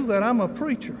don't do that. I'm a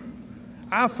preacher.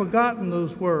 I've forgotten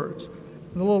those words.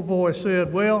 And the little boy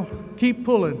said, well, keep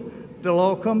pulling. They'll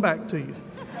all come back to you.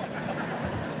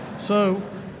 So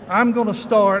I'm going to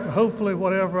start, and hopefully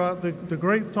whatever the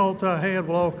great thoughts I had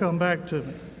will all come back to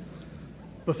me.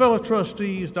 But fellow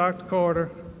trustees, Dr. Carter,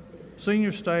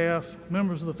 senior staff,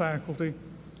 members of the faculty,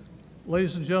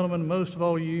 ladies and gentlemen, most of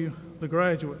all you, the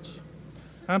graduates,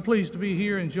 I'm pleased to be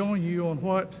here and join you on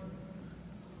what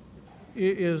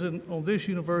is on this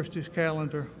university's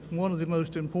calendar one of the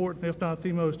most important, if not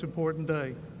the most important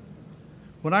day.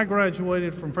 When I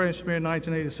graduated from Francis Marion in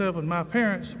 1987, my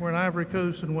parents were in Ivory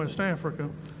Coast in West Africa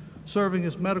serving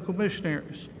as medical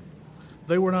missionaries.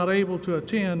 They were not able to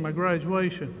attend my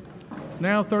graduation.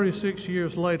 Now, 36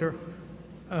 years later,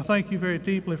 I thank you very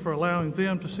deeply for allowing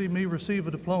them to see me receive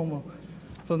a diploma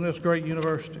from this great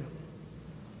university.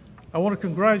 I want to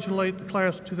congratulate the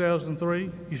class of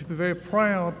 2003. You should be very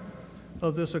proud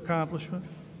of this accomplishment.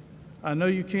 I know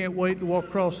you can't wait to walk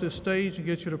across this stage and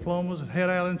get your diplomas and head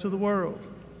out into the world.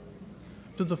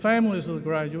 To the families of the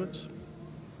graduates,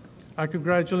 I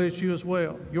congratulate you as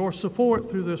well. Your support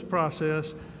through this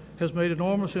process has made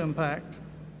enormous impact.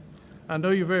 I know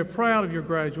you're very proud of your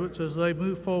graduates as they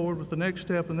move forward with the next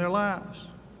step in their lives.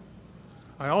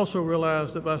 I also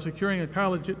realize that by securing a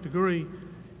college degree,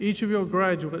 each of your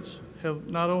graduates have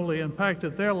not only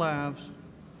impacted their lives,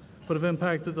 but have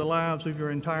impacted the lives of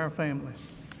your entire family.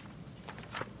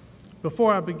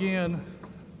 Before I begin,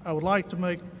 I would like to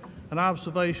make an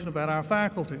observation about our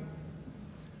faculty.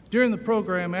 During the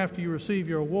program, after you receive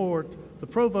your award, the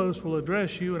provost will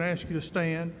address you and ask you to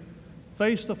stand,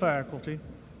 face the faculty,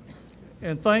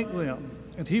 and thank them.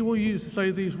 And he will say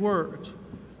these words: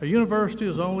 a university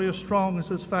is only as strong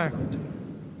as its faculty.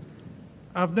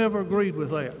 I've never agreed with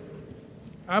that.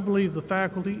 I believe the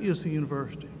faculty is the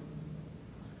university.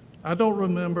 I don't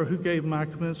remember who gave my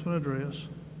commencement address.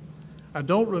 I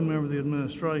don't remember the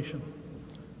administration,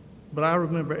 but I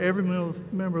remember every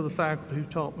member of the faculty who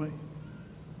taught me.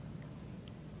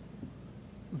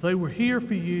 They were here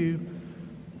for you,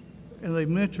 and they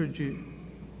mentored you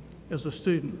as a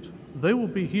student. They will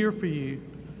be here for you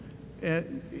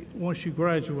once you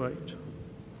graduate.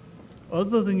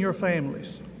 Other than your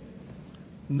families,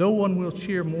 no one will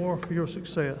cheer more for your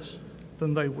success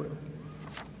than they will.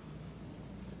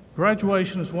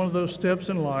 Graduation is one of those steps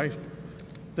in life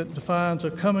that defines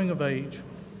a coming of age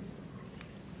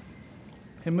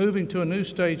and moving to a new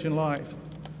stage in life.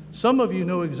 Some of you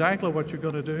know exactly what you're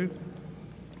going to do.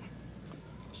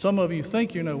 Some of you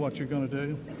think you know what you're going to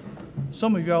do.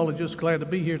 Some of y'all are just glad to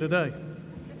be here today.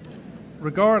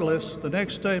 Regardless, the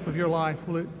next step of your life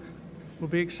will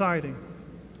be exciting.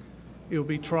 It will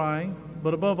be trying,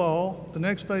 but above all, the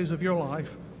next phase of your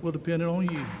life will depend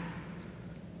on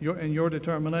you and your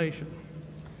determination.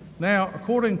 Now,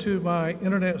 according to my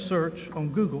internet search on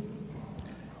Google,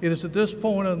 it is at this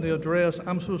point in the address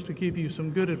I'm supposed to give you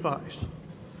some good advice.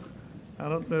 I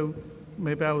don't know,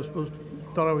 maybe I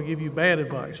thought I would give you bad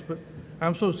advice, but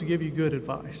I'm supposed to give you good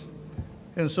advice.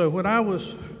 And so when I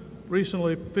was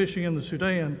recently fishing in the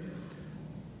Sudan,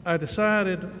 I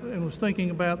decided and was thinking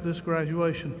about this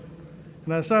graduation,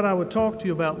 and I decided I would talk to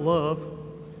you about love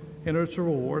and its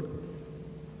reward.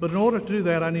 But in order to do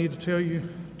that, I need to tell you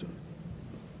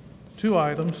two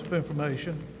items of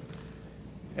information,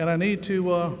 and I need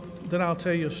to, then I'll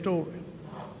tell you a story.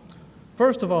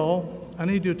 First of all, I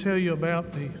need to tell you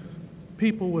about the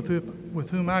people with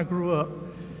whom I grew up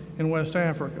in West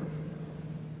Africa,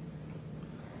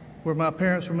 where my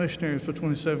parents were missionaries for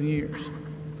 27 years.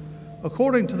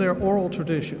 According to their oral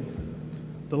tradition,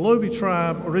 the Lobi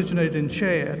tribe originated in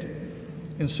Chad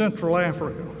in Central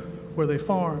Africa, where they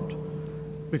farmed.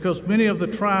 Because many of the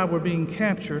tribe were being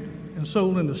captured and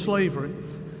sold into slavery,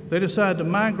 they decided to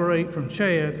migrate from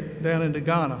Chad down into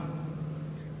Ghana.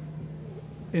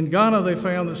 In Ghana, they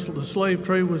found that the slave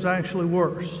trade was actually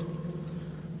worse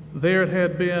there it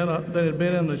had been than it had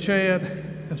been in the Chad,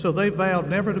 and so they vowed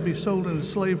never to be sold into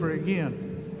slavery again.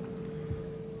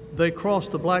 They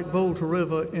crossed the Black Volta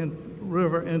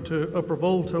River into Upper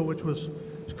Volta, which is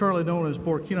currently known as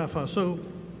Burkina Faso,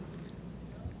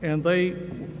 and they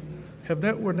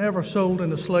were never sold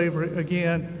into slavery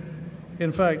again.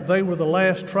 In fact, they were the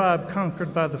last tribe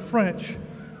conquered by the French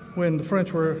when the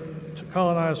French were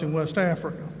colonizing West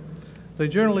Africa. They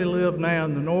generally live now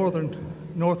in the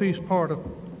northeast part of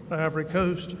the Ivory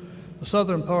Coast, the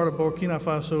southern part of Burkina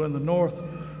Faso, and the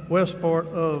northwest part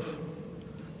of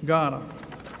Ghana.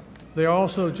 They are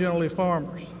also generally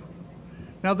farmers.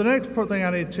 Now, the next thing I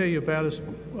need to tell you about is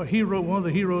one of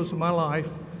the heroes of my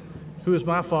life, who is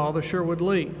my father, Sherwood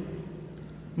Lee.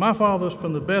 My father's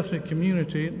from the Bethany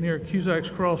community near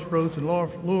Cusack's Crossroads in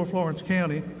Lower Florence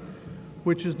County,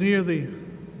 which is near the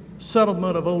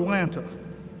settlement of Olanta.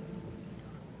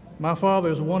 My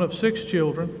father is one of 6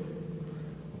 children.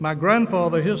 My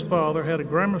grandfather, his father, had a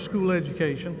grammar school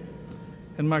education,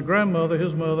 and my grandmother,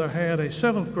 his mother, had a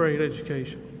 7th grade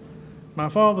education. My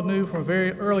father knew from a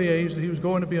very early age that he was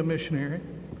going to be a missionary.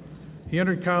 He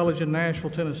entered college in Nashville,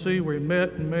 Tennessee, where he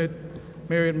met and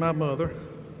married my mother,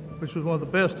 which was one of the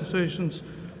best decisions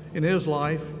in his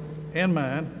life and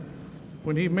mine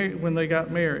when they got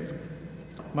married.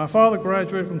 My father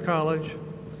graduated from college,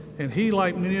 and he,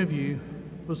 like many of you,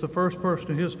 was the first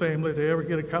person in his family to ever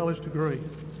get a college degree.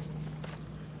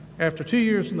 After 2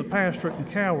 years in the pastorate in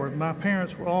Coward, my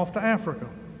parents were off to Africa.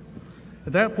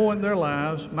 At that point in their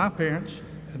lives, my parents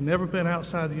had never been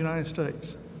outside the United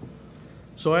States.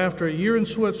 So after a year in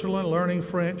Switzerland learning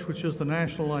French, which is the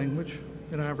national language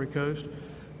in Ivory Coast,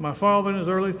 my father in his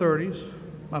early 30s,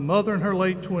 my mother in her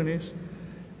late 20s,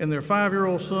 and their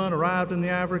 5-year-old son arrived in the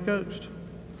Ivory Coast.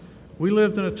 We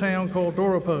lived in a town called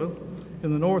Doropo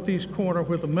in the northeast corner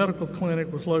where the medical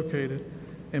clinic was located,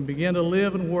 and began to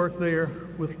live and work there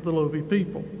with the Lobi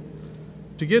people.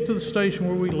 To get to the station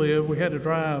where we lived, we had to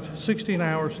drive 16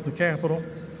 hours to the capital.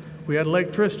 We had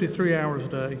electricity 3 hours a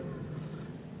day.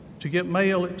 To get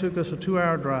mail, it took us a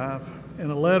 2-hour drive, and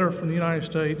a letter from the United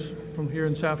States from here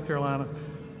in South Carolina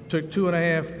took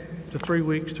 2.5 to 3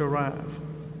 weeks to arrive.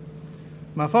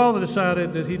 My father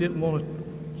decided that he didn't want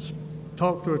to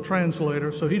talk through a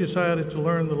translator, so he decided to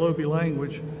learn the Lobi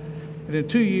language, and in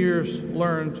 2 years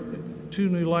learned 2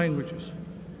 new languages.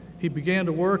 He began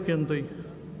to work in the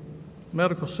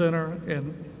medical center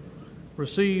and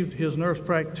received his nurse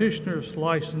practitioner's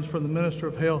license from the Minister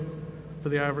of Health for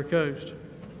the Ivory Coast.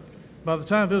 By the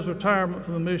time of his retirement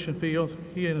from the mission field,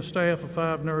 he and a staff of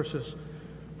 5 nurses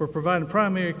were providing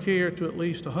primary care to at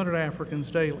least 100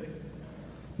 Africans daily.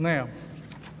 Now,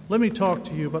 let me talk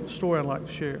to you about the story I'd like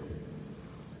to share.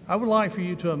 I would like for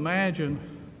you to imagine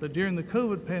that during the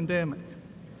COVID pandemic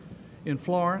in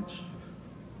Florence,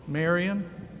 Marion,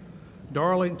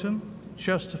 Darlington,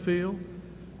 Chesterfield,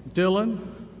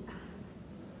 Dillon,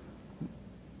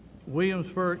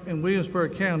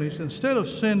 Williamsburg counties, instead of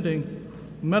sending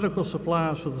medical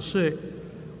supplies for the sick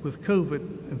with COVID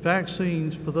and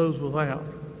vaccines for those without,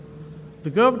 the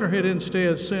governor had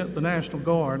instead sent the National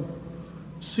Guard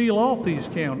to seal off these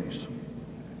counties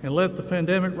and let the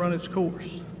pandemic run its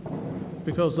course,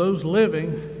 because those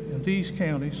living in these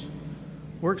counties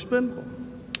were expendable.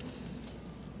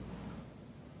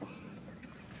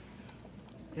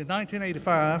 In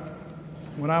 1985,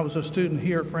 when I was a student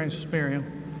here at Francis Marion,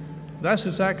 that's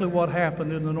exactly what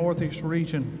happened in the northeast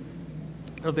region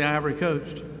of the Ivory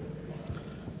Coast,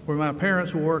 where my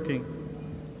parents were working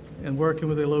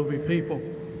with the Lobi people.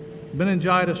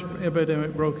 Meningitis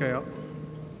epidemic broke out.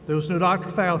 There was no Dr.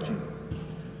 Fauci.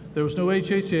 There was no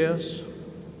HHS.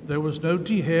 There was no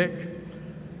DHEC.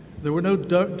 There were no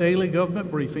daily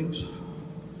government briefings.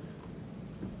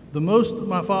 The most that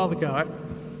my father got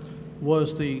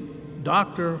was the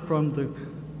doctor from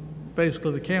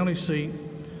basically the county seat,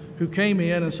 who came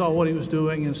in and saw what he was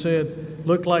doing and said,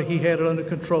 looked like he had it under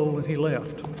control, and he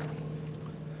left.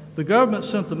 The government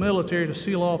sent the military to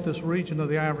seal off this region of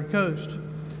the Ivory Coast,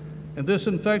 and this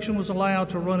infection was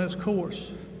allowed to run its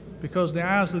course because in the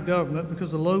eyes of the government,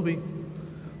 because the lobby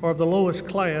or of the lowest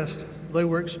class, they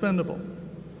were expendable.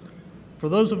 For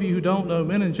those of you who don't know,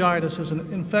 meningitis is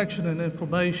an infection and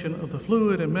inflammation of the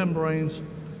fluid and membranes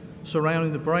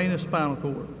surrounding the brain and spinal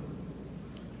cord.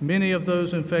 Many of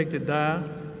those infected die,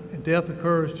 and death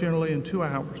occurs generally in 2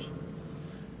 hours.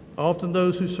 Often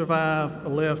those who survive are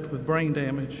left with brain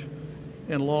damage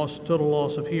and total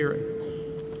loss of hearing.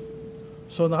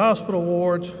 So in the hospital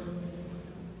wards,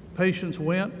 patients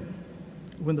went.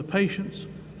 When the patients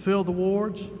filled the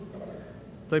wards,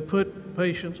 they put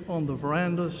patients on the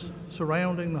verandas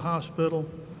surrounding the hospital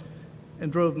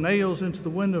and drove nails into the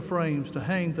window frames to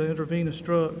hang the intravenous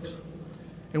drugs.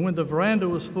 And when the veranda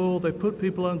was full, they put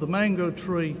people under the mango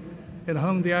tree and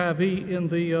hung the IV in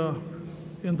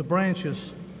the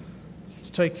branches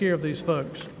to take care of these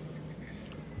folks.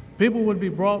 People would be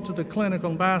brought to the clinic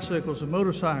on bicycles and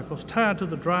motorcycles, tied to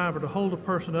the driver to hold a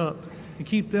person up and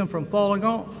keep them from falling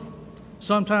off.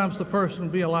 Sometimes the person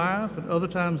would be alive, and other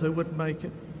times they wouldn't make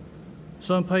it.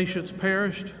 Some patients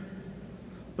perished,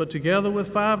 but together with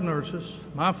 5 nurses,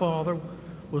 my father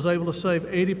was able to save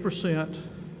 80%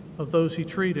 of those he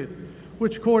treated,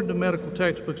 which according to medical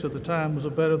textbooks at the time was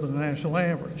better than the national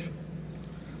average.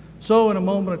 So in a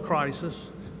moment of crisis,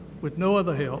 with no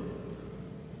other help,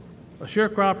 a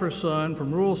sharecropper's son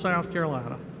from rural South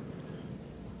Carolina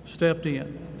stepped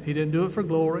in. He didn't do it for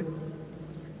glory.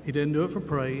 He didn't do it for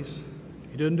praise.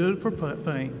 He didn't do it for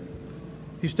fame.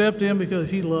 He stepped in because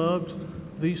he loved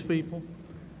these people,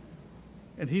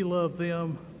 and he loved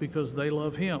them because they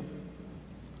love him.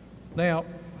 Now,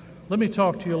 let me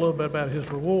talk to you a little bit about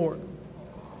his reward.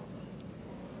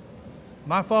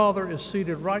 My father is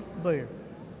seated right there.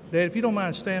 Dad, if you don't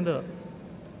mind, stand up.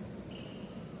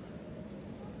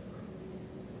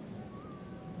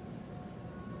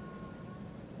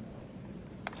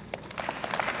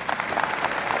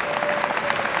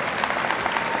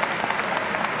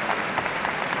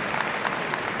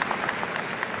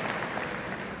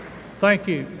 Thank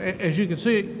you. As you can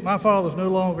see, my father's no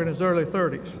longer in his early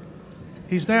 30s.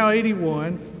 He's now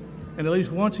 81, and at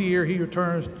least once a year he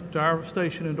returns to our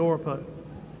station in Dorpo.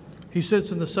 He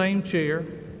sits in the same chair,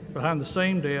 behind the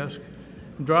same desk,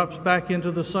 and drops back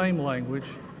into the same language,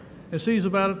 and sees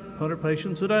about 100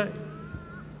 patients a day.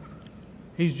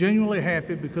 He's genuinely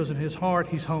happy because in his heart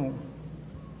he's home.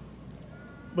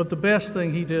 But the best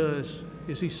thing he does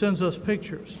is he sends us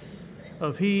pictures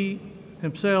of he,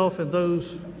 himself, and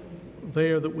those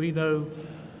there that we know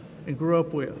and grew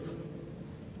up with.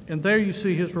 And there you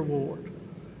see his reward.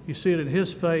 You see it in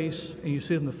his face, and you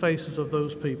see it in the faces of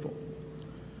those people,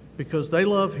 because they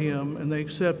love him and they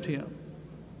accept him,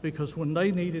 because when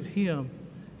they needed him,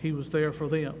 he was there for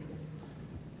them.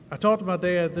 I talked to my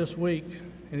dad this week,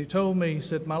 and he told me, he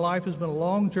said, my life has been a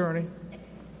long journey,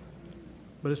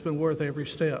 but it's been worth every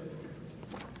step.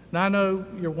 Now I know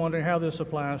you're wondering how this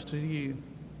applies to you.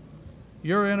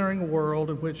 You're entering a world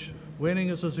in which winning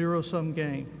is a zero-sum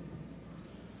game,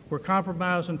 where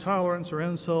compromise and tolerance are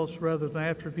insults rather than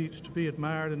attributes to be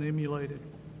admired and emulated,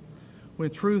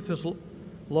 when truth has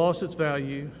lost its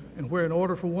value, and where in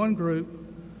order for one group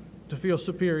to feel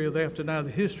superior, they have to deny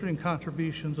the history and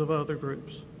contributions of other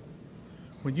groups.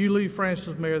 When you leave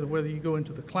Francis Marion, whether you go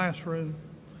into the classroom,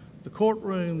 the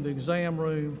courtroom, the exam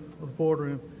room, or the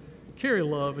boardroom, carry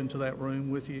love into that room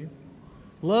with you.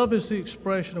 Love is the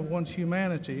expression of one's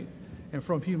humanity, and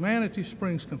from humanity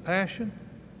springs compassion,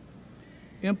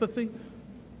 empathy,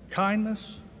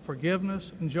 kindness,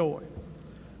 forgiveness, and joy.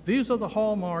 These are the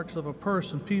hallmarks of a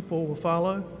person people will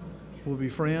follow, will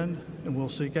befriend, and will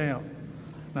seek out.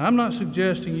 Now, I'm not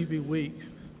suggesting you be weak,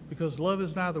 because love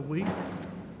is neither weak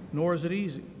nor is it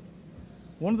easy.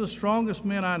 One of the strongest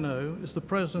men I know is the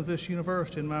president of this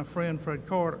university, and my friend Fred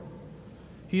Carter.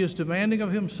 He is demanding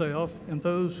of himself and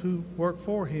those who work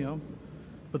for him,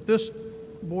 but this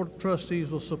Board of Trustees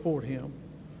will support him.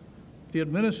 The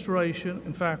administration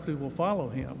and faculty will follow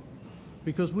him,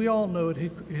 because we all know at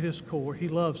his core he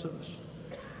loves us.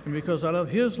 And because out of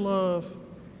his love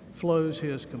flows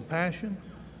his compassion,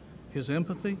 his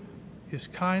empathy, his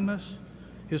kindness,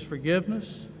 his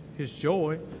forgiveness, his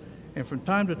joy, and from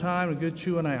time to time a good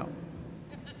chewing out.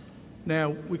 Now,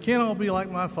 we can't all be like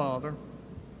my father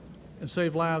and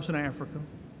save lives in Africa,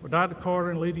 or Dr. Carter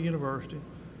and lead a university,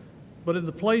 but in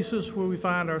the places where we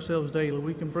find ourselves daily,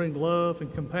 we can bring love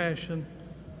and compassion,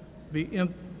 be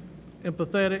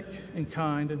empathetic and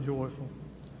kind and joyful.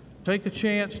 Take a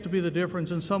chance to be the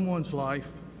difference in someone's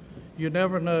life. You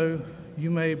never know, you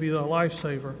may be the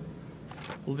lifesaver,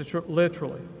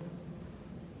 literally.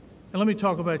 And let me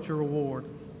talk about your reward.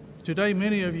 Today,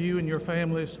 many of you and your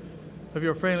families, of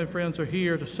your family and friends, are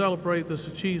here to celebrate this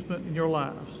achievement in your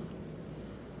lives.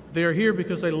 They are here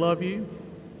because they love you.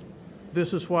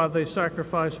 This is why they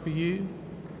sacrificed for you.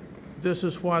 This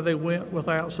is why they went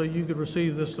without so you could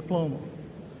receive this diploma.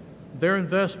 Their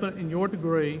investment in your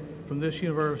degree from this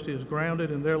university is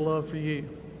grounded in their love for you.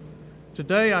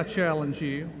 Today, I challenge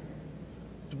you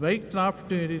to make an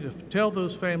opportunity to tell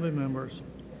those family members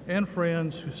and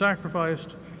friends who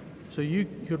sacrificed so you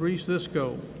could reach this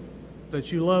goal,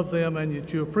 that you love them and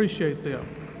that you appreciate them.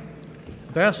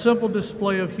 That simple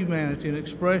display of humanity and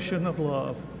expression of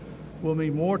love will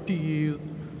mean more to you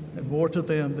and more to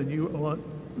them than you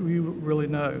really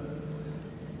know.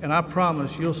 And I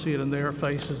promise you'll see it in their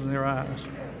faces and their eyes.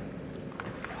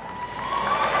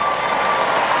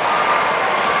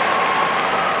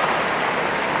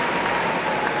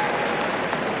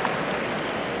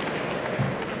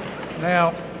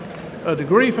 Now, a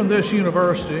degree from this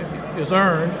university is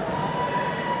earned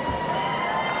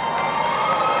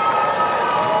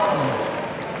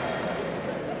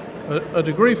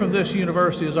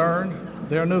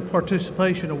There are no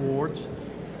participation awards.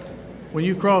 When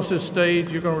you cross this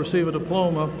stage, you're going to receive a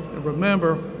diploma, and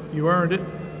remember, you earned it,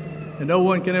 and no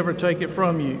one can ever take it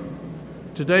from you.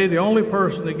 Today, the only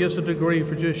person that gets a degree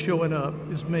for just showing up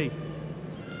is me.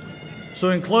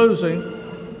 So in closing,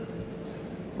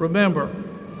 remember,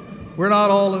 we're not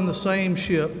all in the same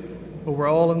ship, but we're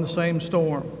all in the same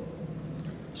storm.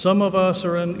 Some of us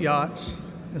are in yachts,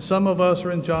 and some of us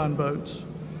are in John boats,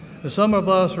 and some of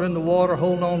us are in the water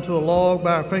holding on to a log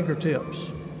by our fingertips.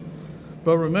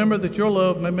 But remember that your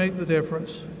love may make the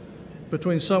difference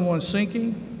between someone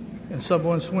sinking and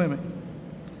someone swimming.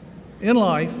 In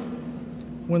life,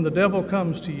 when the devil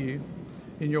comes to you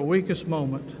in your weakest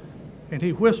moment and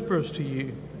he whispers to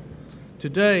you,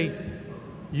 "Today,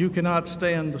 you cannot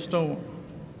stand the storm,"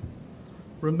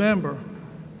 remember,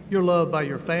 you're loved by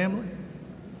your family,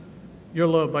 you're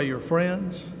loved by your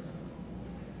friends,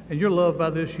 and you're loved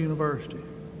by this university.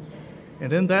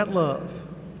 And in that love,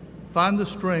 find the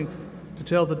strength to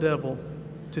tell the devil,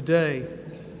 "Today,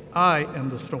 I am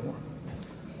the storm."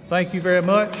 Thank you very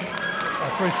much. I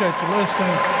appreciate you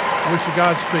listening. I wish you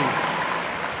Godspeed.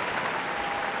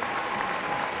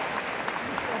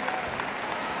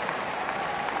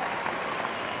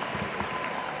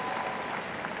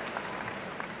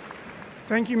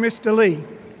 Thank you, Mr. Lee.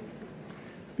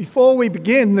 Before we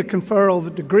begin the conferral of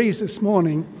the degrees this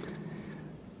morning,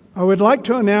 I would like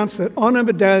to announce that honour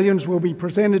medallions will be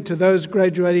presented to those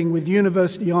graduating with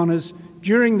university honours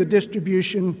during the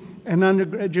distribution and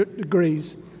undergraduate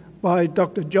degrees by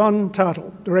Dr. John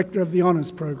Tuttle, Director of the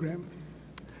Honours Program.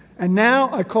 And now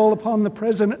I call upon the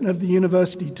President of the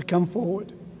University to come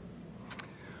forward.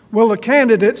 Will the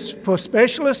candidates for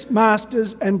specialist,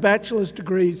 master's and bachelor's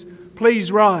degrees please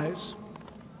rise?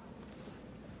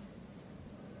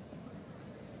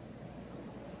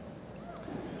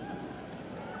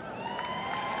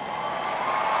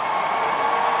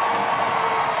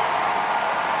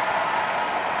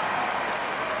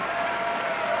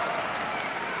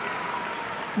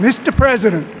 Mr.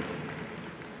 President,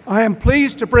 I am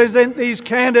pleased to present these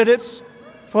candidates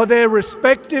for their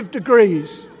respective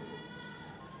degrees.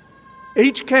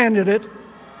 Each candidate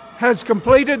has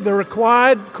completed the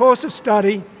required course of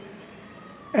study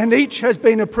and each has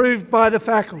been approved by the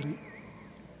faculty.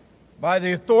 By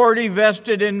the authority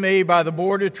vested in me by the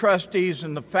Board of Trustees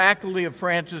and the faculty of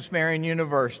Francis Marion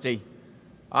University,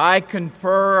 I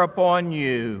confer upon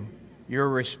you your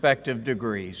respective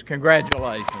degrees.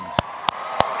 Congratulations.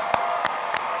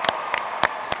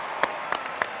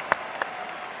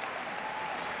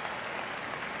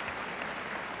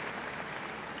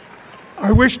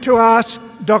 I wish to ask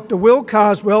Dr. Will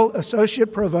Carswell, Associate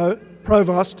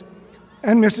Provost,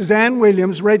 and Mrs. Ann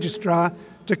Williams, Registrar,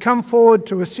 to come forward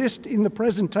to assist in the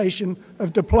presentation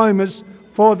of diplomas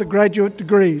for the graduate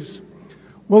degrees.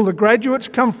 Will the graduates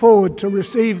come forward to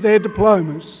receive their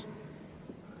diplomas?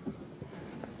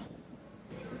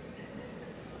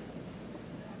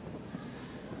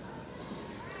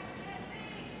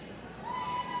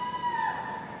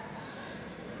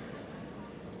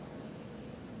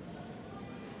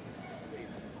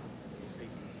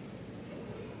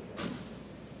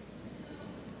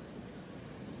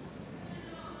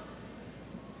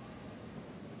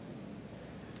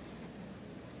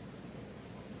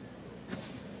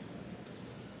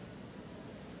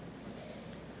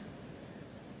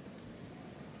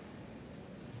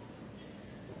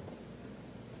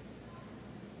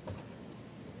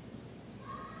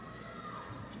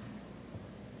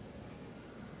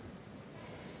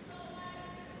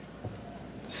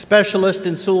 Specialist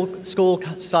in School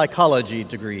Psychology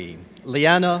degree,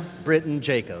 Leanna Britton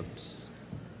Jacobs.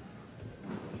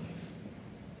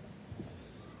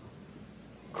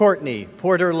 Courtney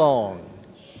Porter Long.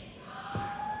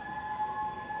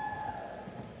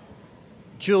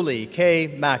 Julie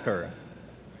K. Macker.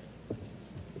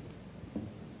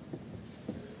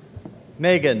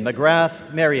 Megan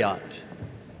McGrath Marriott.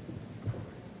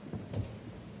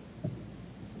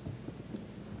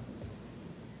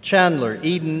 Chandler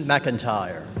Eden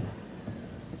McIntyre.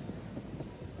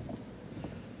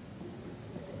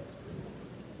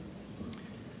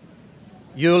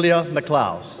 Julia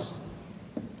McLaus.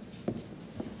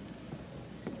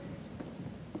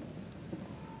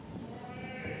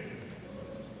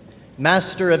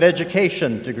 Master of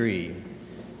Education degree,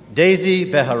 Daisy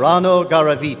Bejarano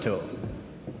Garavito.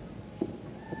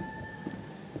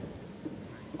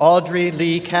 Audrey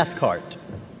Lee Cathcart.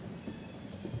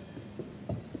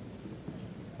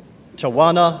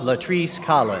 Tawana Latrice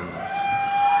Collins.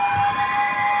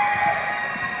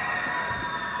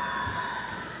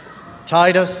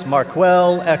 Titus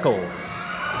Marquell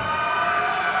Eccles.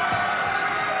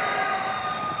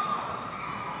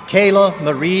 Kayla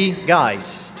Marie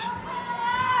Geist.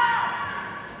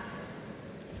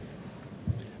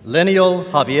 Leniel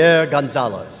Javier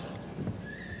Gonzalez.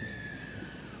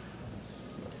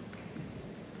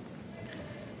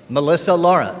 Melissa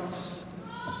Lawrence.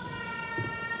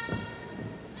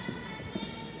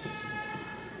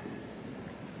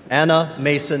 Anna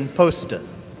Mason Poston.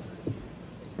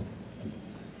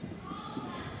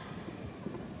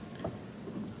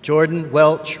 Jordan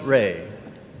Welch Ray.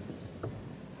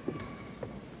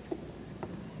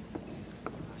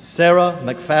 Sarah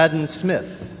McFadden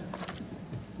Smith.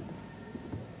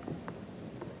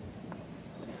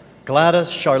 Gladys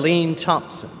Charlene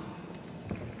Thompson.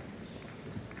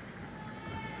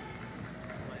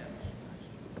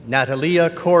 Natalia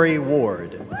Corey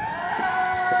Ward.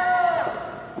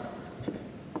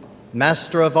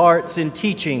 Master of Arts in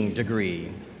Teaching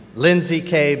degree, Lindsay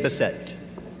K. Bissett.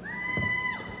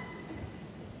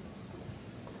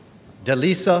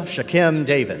 Delisa Shakim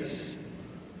Davis.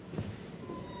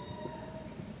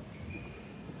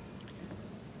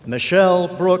 Michelle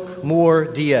Brooke Moore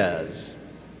Diaz.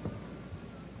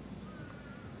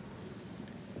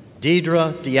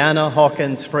 Deidre Deanna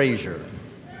Hawkins Frazier.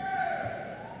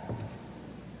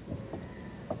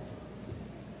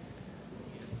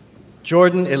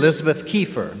 Jordan Elizabeth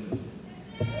Kiefer.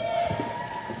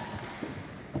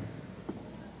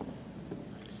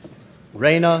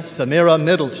 Raina Samira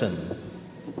Middleton.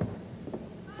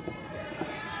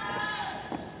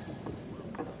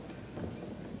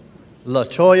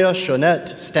 LaToya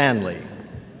Shonette Stanley.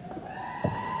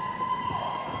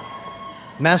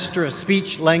 Master of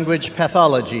Speech Language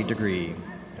Pathology degree,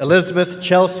 Elizabeth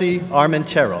Chelsea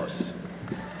Armenteros.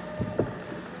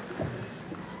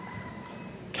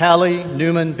 Callie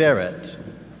Newman Barrett.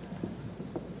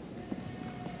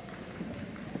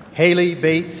 Haley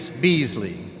Bates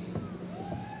Beasley.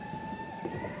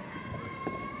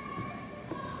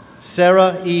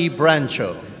 Sarah E.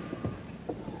 Brancho.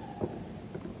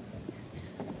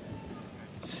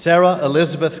 Sarah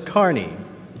Elizabeth Carney.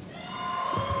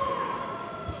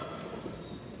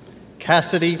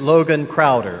 Cassidy Logan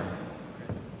Crowder.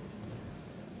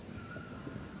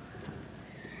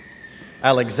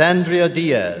 Alexandria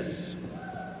Diaz.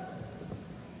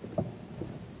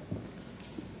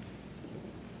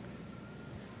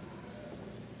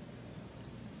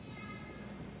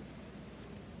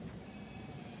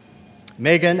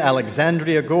 Megan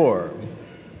Alexandria Gore.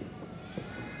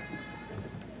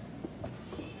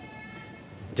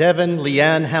 Devin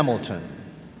Leanne Hamilton.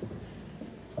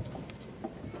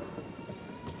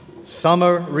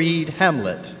 Summer Reed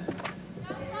Hamlet.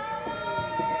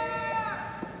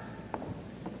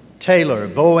 Taylor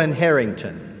Bowen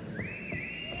Harrington.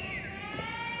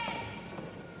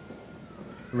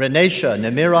 Renisha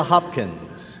Namira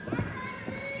Hopkins.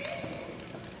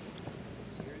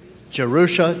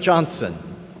 Jerusha Johnson.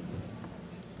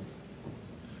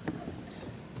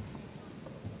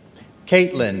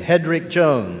 Caitlin Hedrick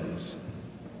Jones.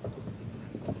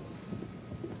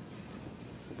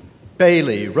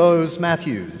 Bailey Rose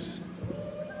Matthews.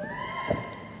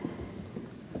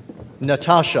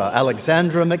 Natasha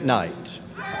Alexandra McKnight.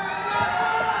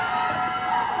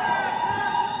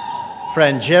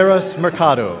 Frangeras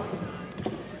Mercado.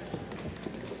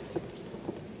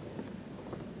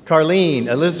 Carlene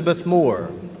Elizabeth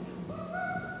Moore.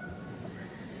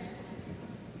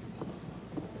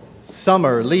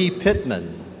 Summer Lee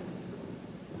Pittman.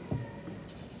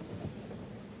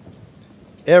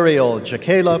 Ariel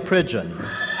Jakayla Pridgeon.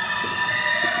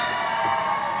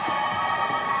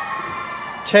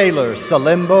 Taylor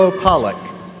Salimbo Pollock.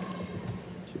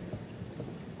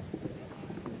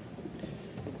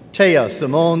 Taya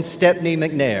Simone Stepney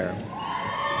McNair.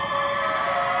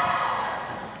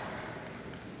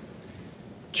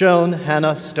 Joan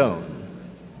Hannah Stone.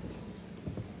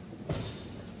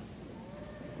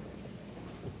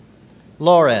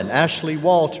 Lauren Ashley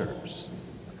Walters.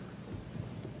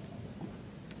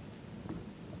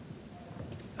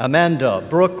 Amanda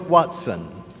Brooke Watson.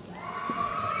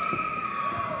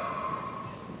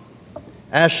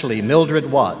 Ashley Mildred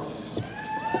Watts.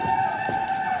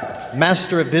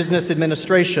 Master of Business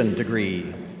Administration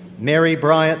degree, Mary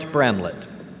Bryant Bramlett.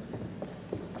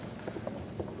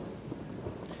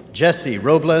 Jesse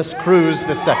Robles Cruz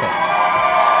II.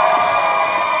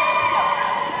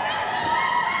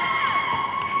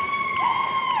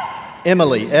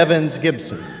 Emily Evans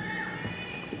Gibson.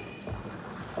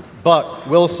 Buck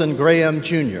Wilson Graham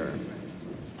Jr.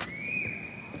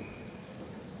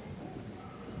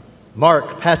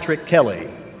 Mark Patrick Kelly.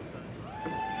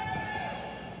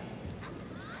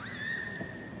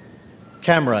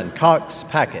 Cameron Cox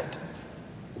Packett.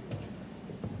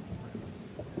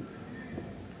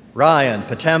 Ryan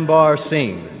Patambar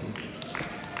Singh.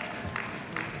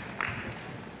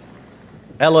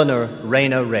 Eleanor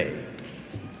Reyna Ray.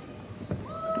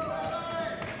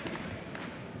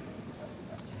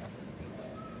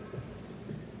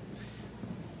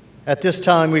 At this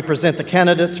time, we present the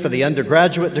candidates for the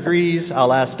undergraduate degrees.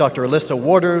 I'll ask Dr. Alyssa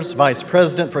Waters, Vice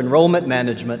President for Enrollment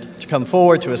Management, to come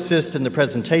forward to assist in the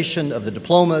presentation of the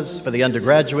diplomas for the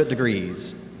undergraduate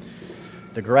degrees.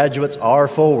 The graduates are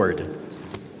forward.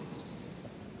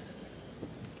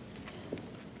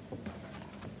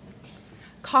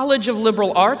 College of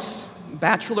Liberal Arts,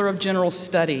 Bachelor of General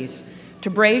Studies.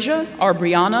 Tebrasia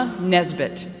Arbriana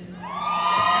Nesbitt.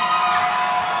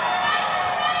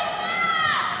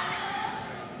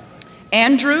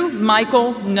 Andrew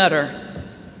Michael Nutter.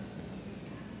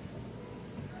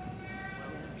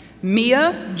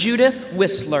 Mia Judith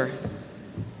Whistler.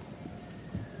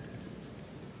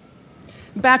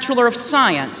 Bachelor of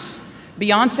Science,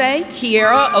 Beyonce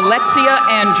Kiera Alexia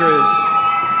Andrews.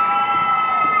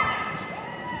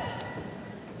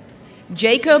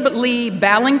 Jacob Lee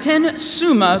Ballington,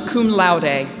 summa cum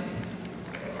laude.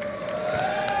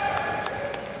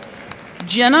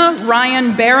 Jenna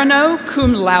Ryan Barano,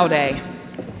 cum laude.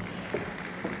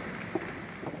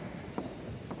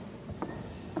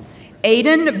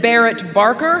 Aiden Barrett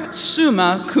Barker,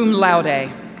 summa cum laude.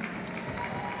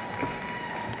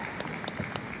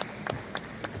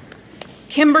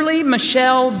 Kimberly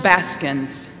Michelle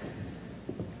Baskins.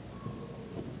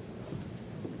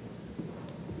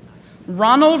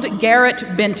 Ronald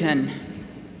Garrett Benton.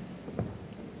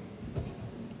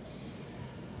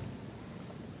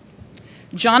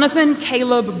 Jonathan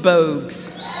Caleb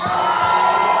Bogues.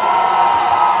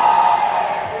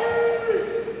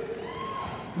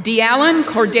 Deallan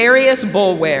Cordarius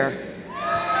Bulware.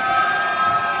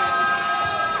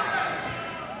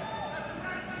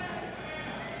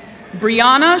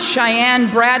 Brianna Cheyenne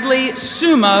Bradley,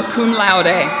 summa cum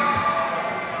laude.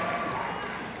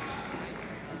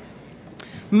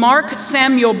 Mark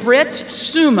Samuel Britt,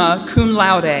 summa cum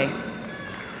laude.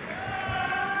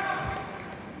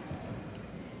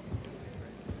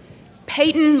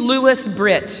 Peyton Lewis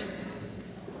Britt.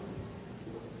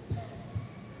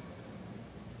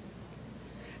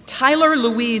 Tyler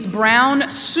Louise Brown,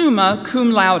 summa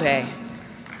cum laude.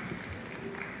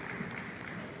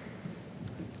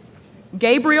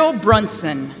 Gabriel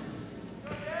Brunson.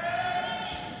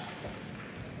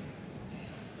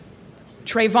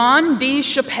 Trayvon D.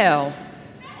 Chappelle.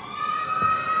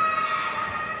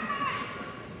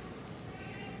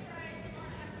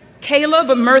 Caleb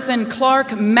Merthen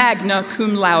Clark, magna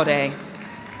cum laude.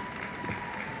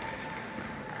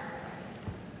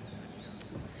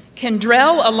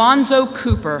 Kendrell Alonzo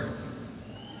Cooper.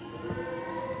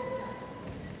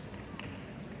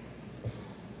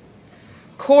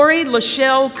 Corey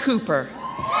Lachelle Cooper.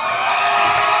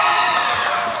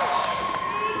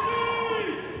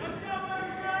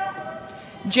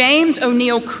 James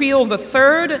O'Neill Creel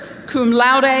III, cum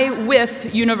laude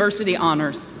with university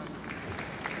honors.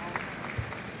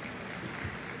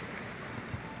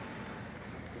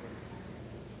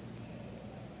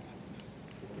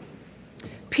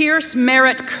 Pierce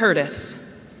Merritt Curtis.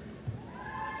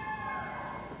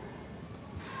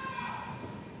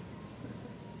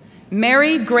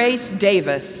 Mary Grace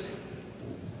Davis.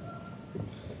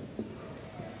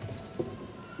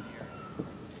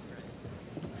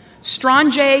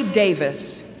 Stranjay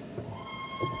Davis.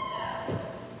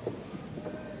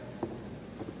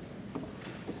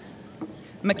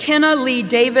 McKenna Lee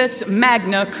Davis,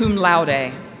 magna cum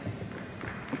laude.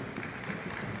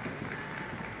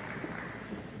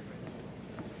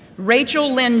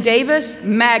 Rachel Lynn Davis,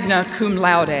 magna cum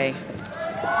laude.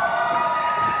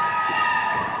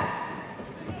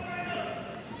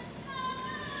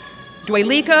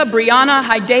 Dwelika Brianna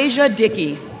Hydeja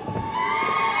Dickey.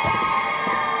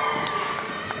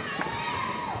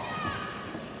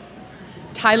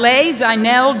 Tylay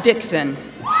Zainel Dixon.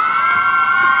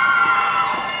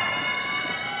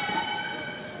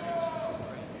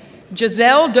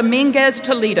 Giselle Dominguez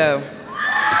Toledo.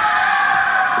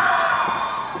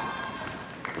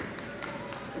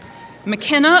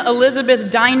 McKenna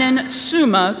Elizabeth Dinan,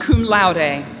 summa cum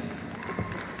laude.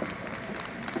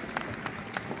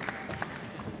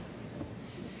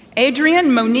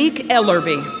 Adrian Monique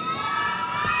Ellerby.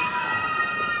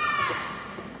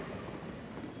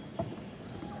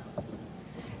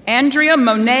 Andrea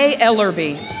Monet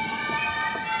Ellerby.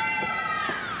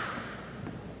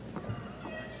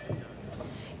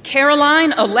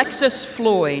 Caroline Alexis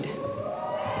Floyd.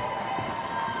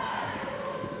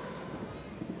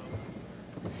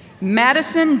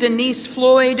 Madison Denise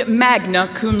Floyd, magna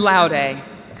cum laude.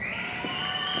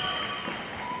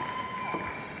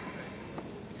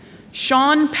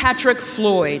 Sean Patrick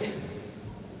Floyd.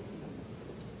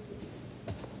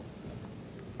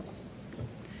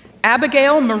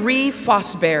 Abigail Marie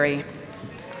Fosbury.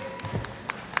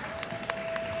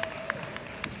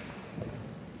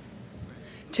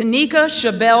 Tanika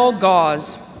Chabelle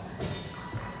Gauze.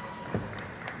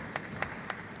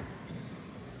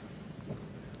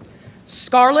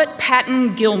 Scarlett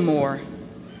Patton Gilmore.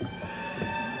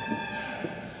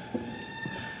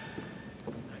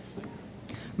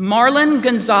 Marlon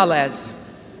Gonzalez.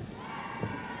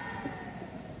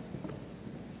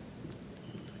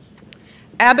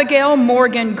 Abigail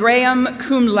Morgan Graham,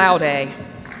 cum laude.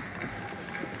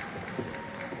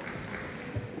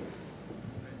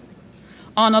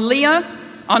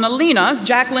 Annalena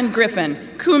Jacqueline Griffin,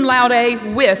 cum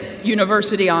laude with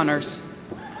university honors.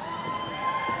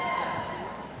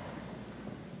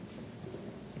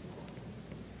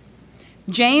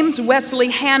 James Wesley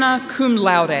Hanna, cum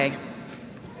laude.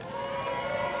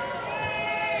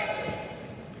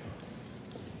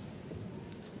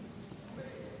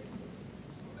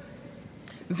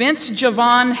 Vince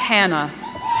Javon Hanna.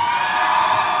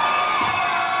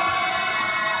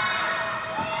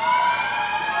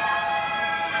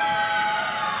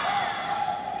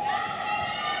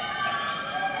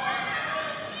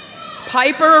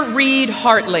 Piper Reed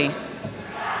Hartley.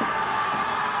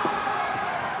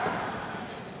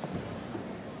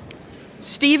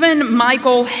 Stephen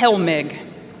Michael Helmig.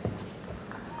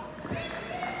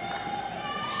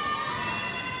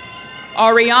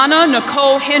 Ariana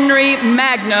Nicole Henry,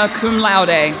 magna cum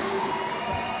laude.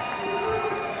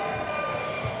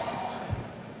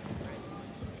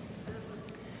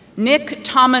 Nick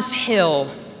Thomas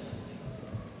Hill.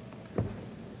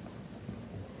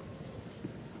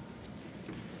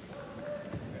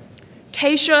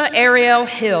 Tasha Ariel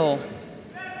Hill.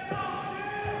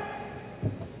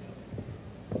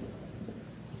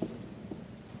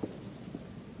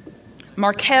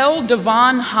 Markel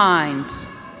Devon Hines.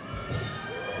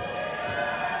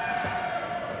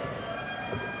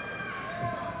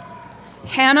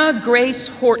 Hannah Grace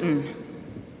Horton.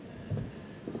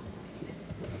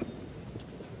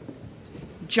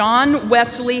 John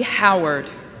Wesley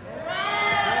Howard.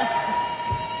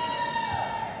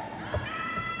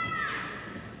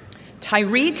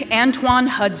 Tyreek Antoine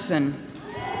Hudson.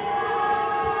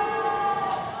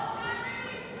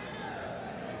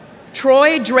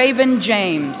 Troy Draven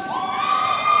James.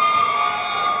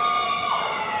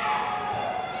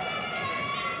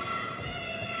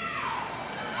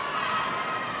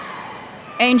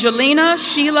 Angelina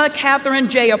Sheila Catherine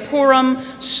Jayapuram,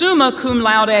 summa cum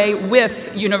laude with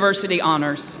university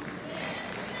honors.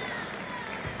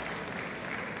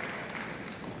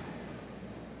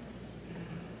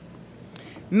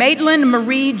 Maitland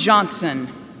Marie Johnson.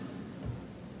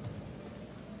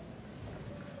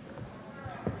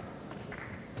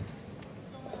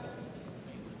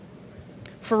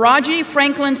 Faraji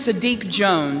Franklin Sadiq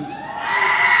Jones.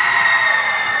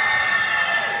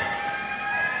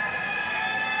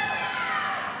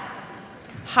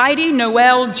 Heidi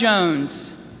Noel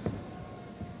Jones.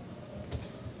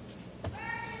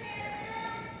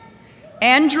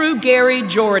 Andrew Gary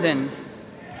Jordan.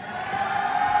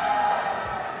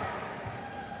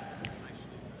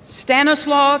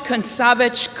 Stanislaw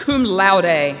Konsavich, cum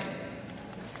laude.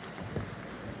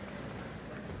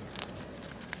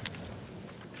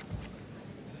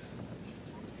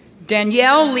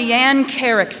 Danielle Leanne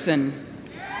Carrickson.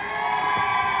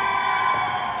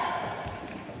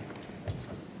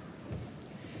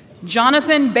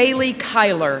 Jonathan Bailey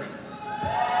Kyler.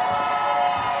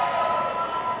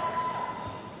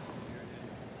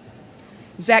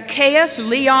 Zacchaeus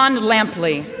Leon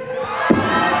Lampley.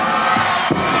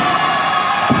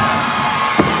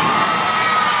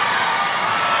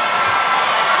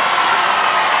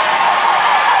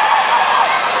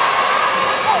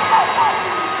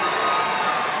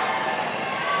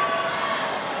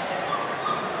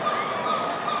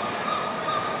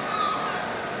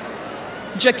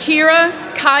 Jakira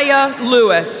Kaya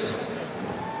Lewis.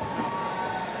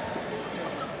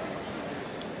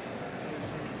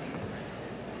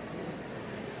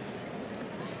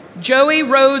 Joey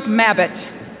Rose Mabbitt.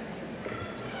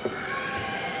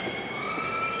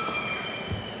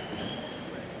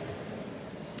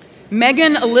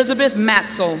 Megan Elizabeth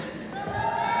Matzel.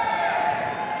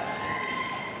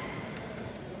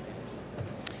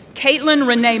 Caitlin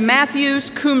Renee Matthews,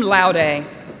 cum laude.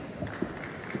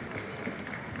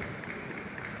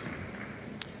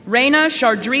 Raina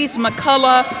Chardrice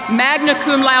McCullough, magna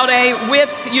cum laude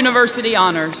with university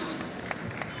honors.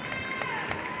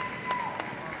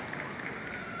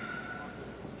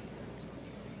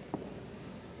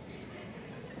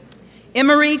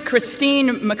 Emery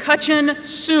Christine McCutcheon,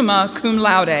 summa cum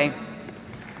laude.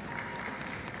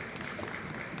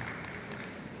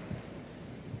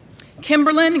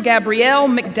 Kimberlyn Gabrielle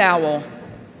McDowell.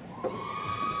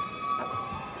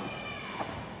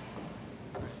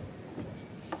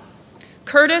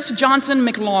 Curtis Johnson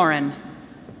McLaurin.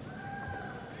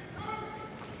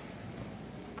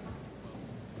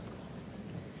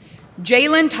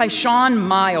 Jalen Tyshawn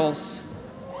Miles.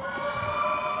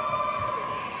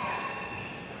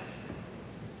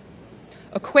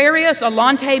 Aquarius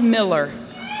Alante Miller.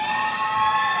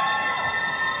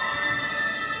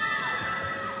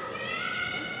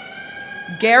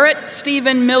 Garrett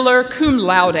Stephen Miller, cum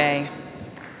laude.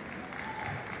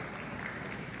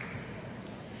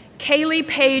 Kaylee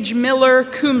Paige Miller,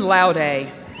 cum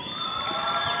laude.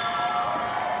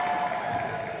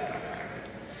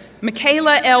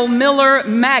 Michaela L. Miller,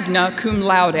 magna cum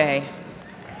laude.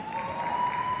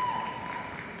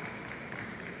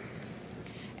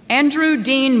 Andrew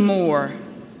Dean Moore.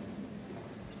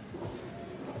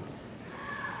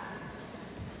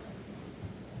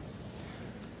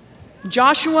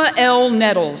 Joshua L.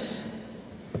 Nettles.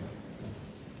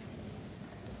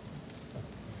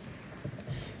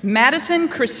 Madison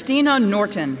Christina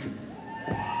Norton.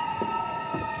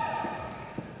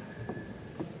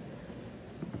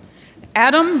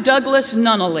 Adam Douglas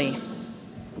Nunnally.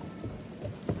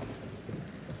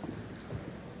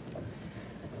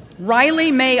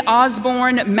 Riley Mae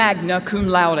Osborne, magna cum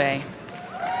laude.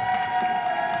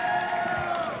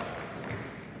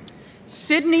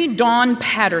 Sydney Dawn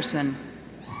Patterson.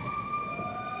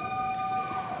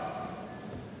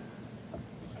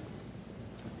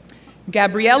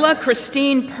 Gabriella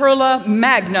Christine Perla,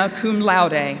 magna cum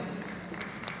laude.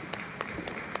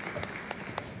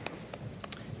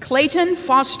 Clayton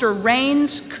Foster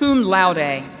Rains, cum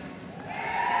laude.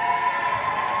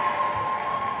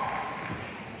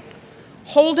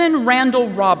 Holden Randall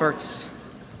Roberts.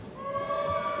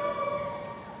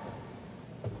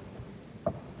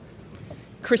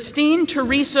 Christine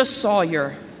Teresa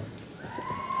Sawyer.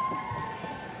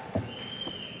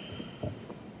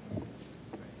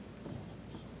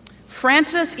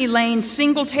 Frances Elaine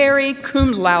Singletary,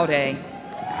 cum laude.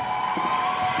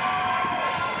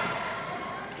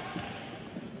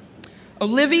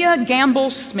 Olivia Gamble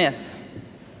Smith.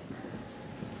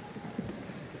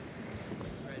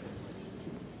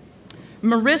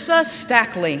 Marissa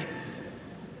Stackley.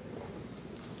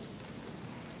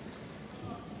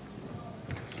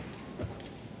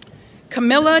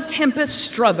 Camilla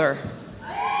Tempest Struther.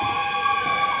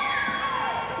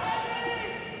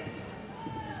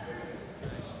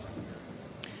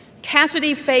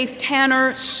 Cassidy Faith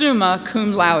Tanner, summa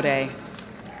cum laude.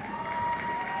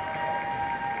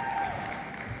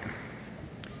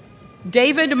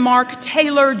 David Mark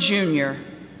Taylor, Jr.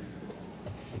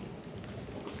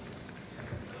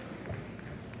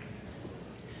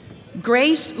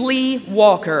 Grace Lee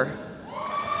Walker.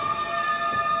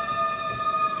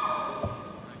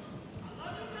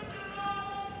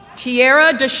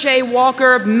 Tierra Deshae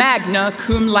Walker, magna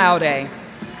cum laude.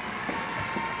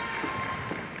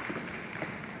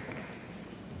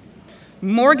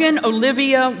 Morgan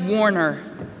Olivia Warner.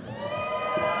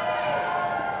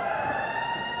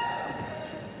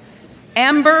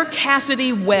 Amber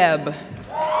Cassidy Webb.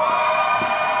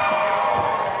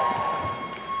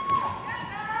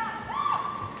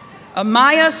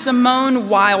 Amaya Simone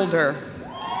Wilder.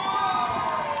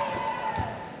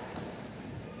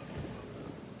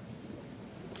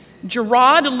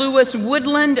 Gerard Lewis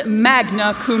Woodland,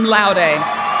 magna cum laude.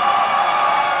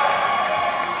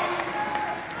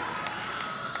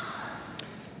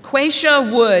 Quasia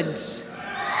Woods.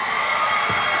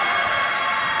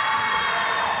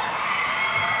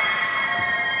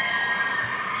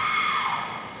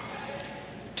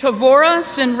 Tavora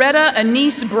Senretta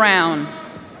Anise Brown.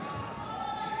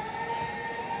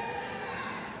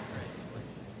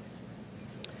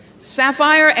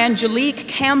 Sapphire Angelique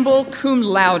Campbell, cum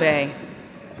laude.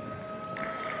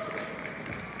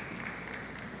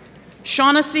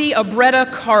 Shaughnessy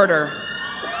Abretta Carter.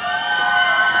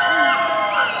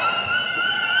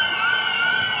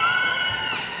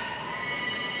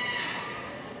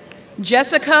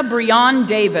 Jessica Breon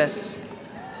Davis.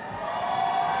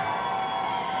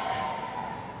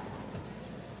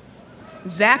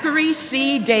 Zachary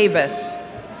C. Davis.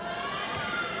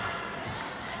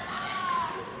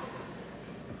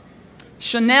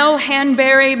 Chanel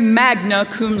Hanberry, magna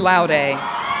cum laude.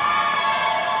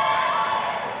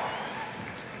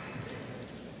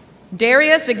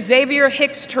 Darius Xavier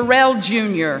Hicks Terrell,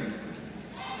 Jr.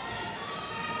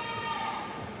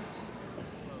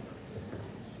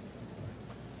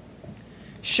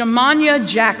 Shamanya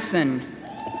Jackson.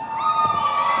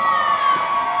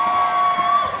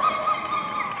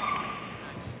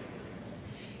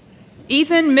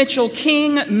 Ethan Mitchell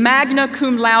King, magna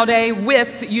cum laude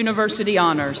with university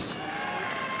honors.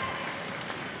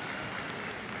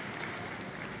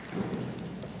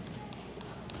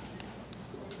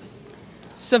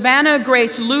 Savannah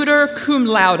Grace Luder, cum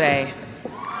laude.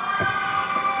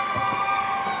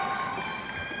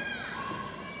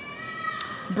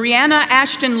 Brianna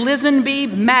Ashton Lisenby,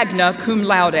 magna cum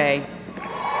laude.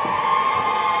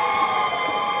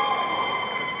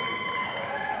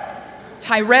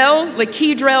 Tyrell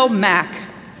Lakedrell Mack.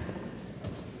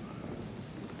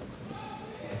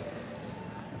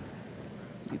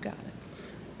 You got it.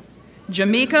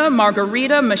 Jamaica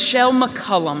Margarita Michelle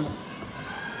McCullum.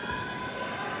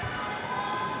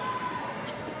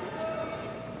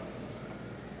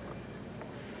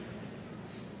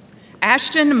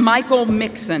 Ashton Michael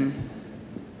Mixon.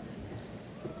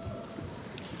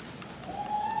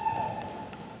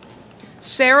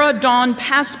 Sarah Dawn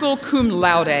Pascal, cum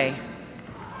laude.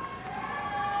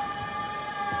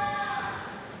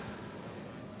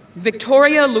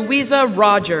 Victoria Louisa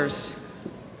Rogers.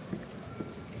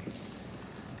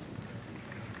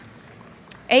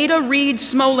 Ada Reed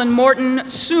Smolin Morton,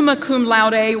 summa cum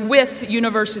laude with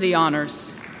university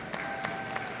honors.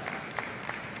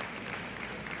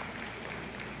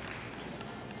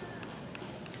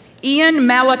 Ian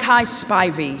Malachi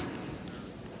Spivey.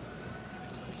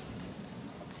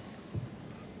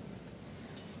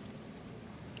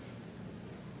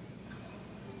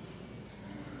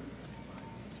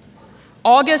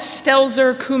 August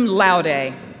Stelzer, cum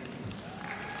laude.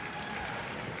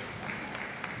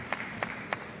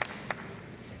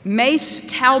 Mace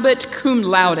Talbot, cum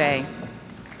laude.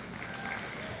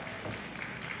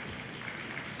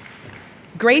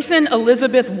 Grayson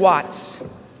Elizabeth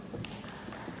Watts.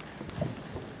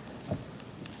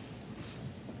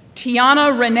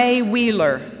 Tiana Renee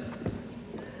Wheeler.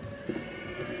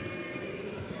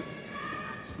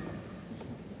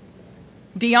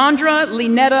 Deandra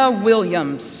Lynetta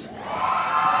Williams.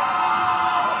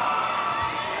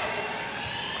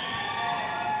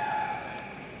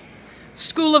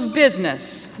 School of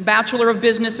Business, Bachelor of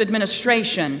Business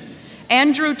Administration,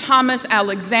 Andrew Thomas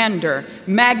Alexander,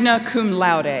 magna cum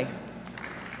laude.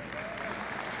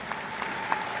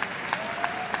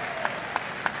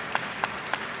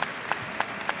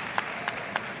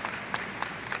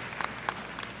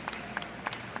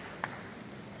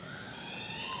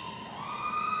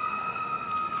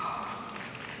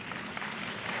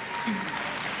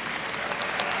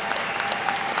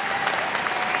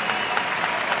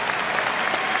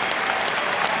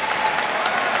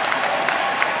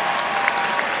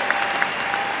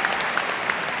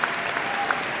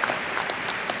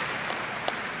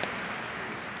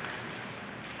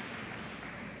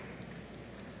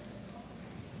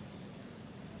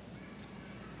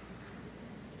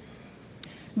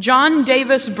 John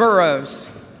Davis Burrows.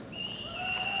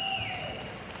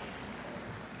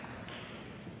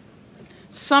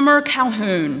 Summer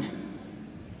Calhoun.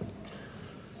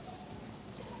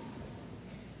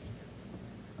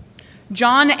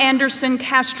 John Anderson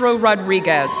Castro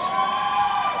Rodriguez.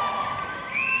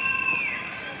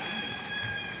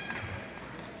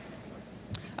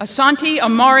 Asante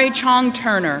Amari Chong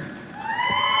Turner.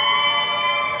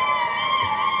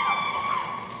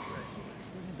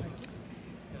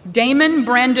 Damon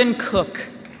Brandon Cook.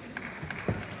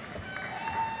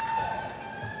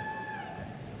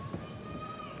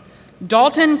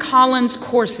 Dalton Collins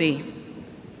Corsi.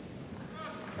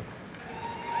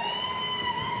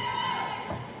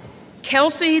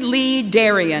 Kelsey Lee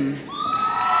Darian.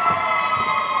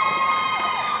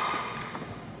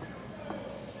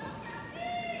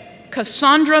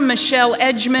 Cassandra Michelle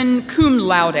Edgman, cum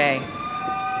laude.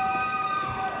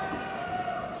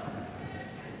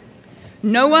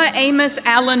 Noah Amos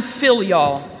Allen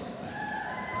Filial.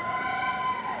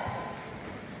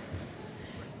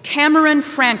 Cameron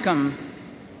Frankham.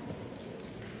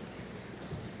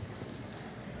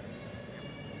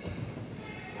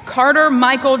 Carter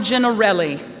Michael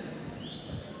Gennarelli.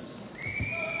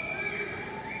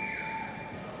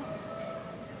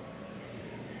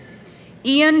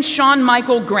 Ian Sean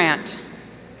Michael Grant.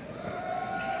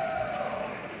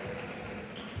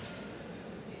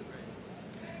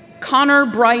 Connor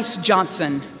Bryce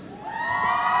Johnson.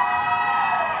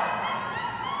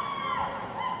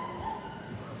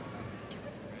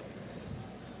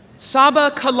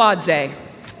 Saba Kaladze.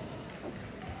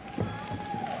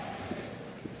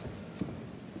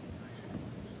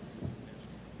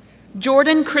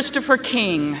 Jordan Christopher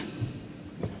King.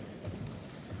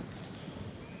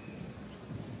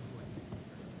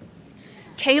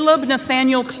 Caleb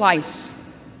Nathaniel Kleiss.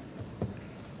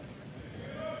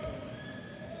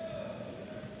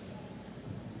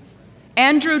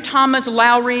 Andrew Thomas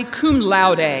Lowry, cum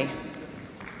laude.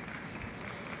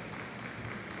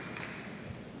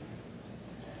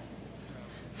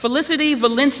 Felicity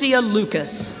Valencia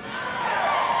Lucas.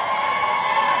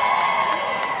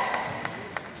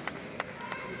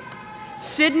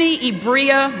 Sydney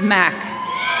Ibria Mack.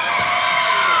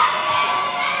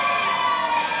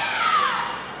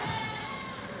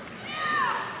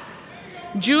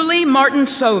 Julie Martin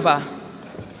Sova.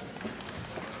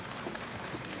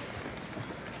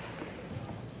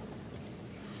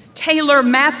 Taylor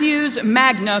Matthews,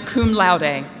 magna cum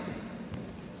laude.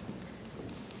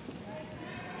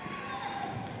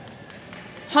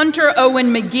 Hunter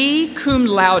Owen McGee, cum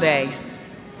laude.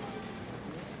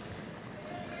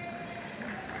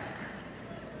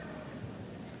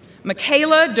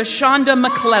 Michaela Deshonda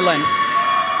McClellan.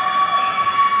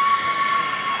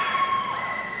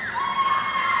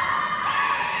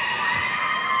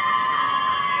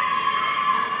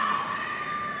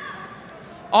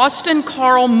 Austin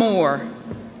Carl Moore.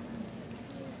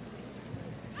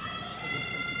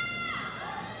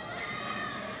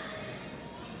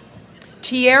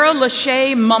 Tierra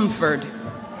Lachey Mumford.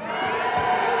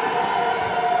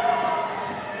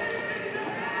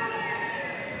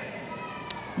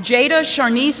 Jada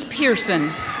Sharnice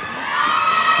Pearson.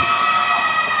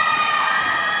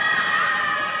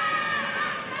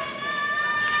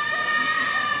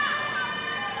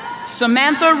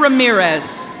 Samantha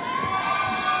Ramirez.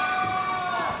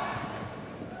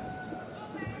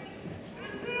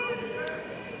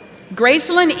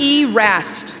 Gracelyn E.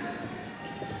 Rast.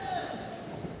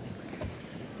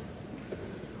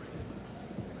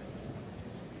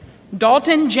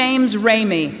 Dalton James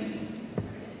Ramey.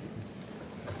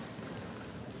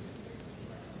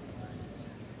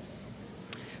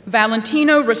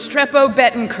 Valentino Restrepo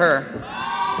Bettencourt.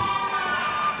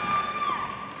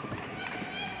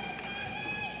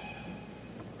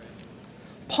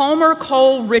 Palmer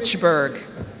Cole Richburg.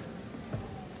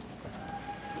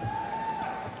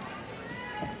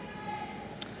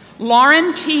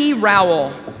 Lauren T.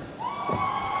 Rowell.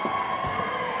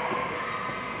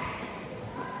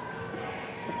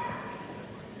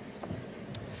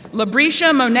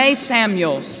 Labrisha Monet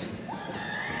Samuels.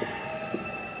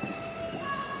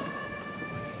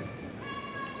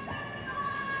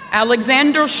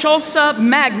 Alexander Schulze,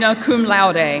 magna cum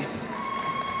laude.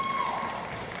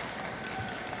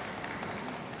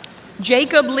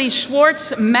 Jacob Lee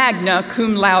Schwartz, magna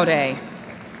cum laude.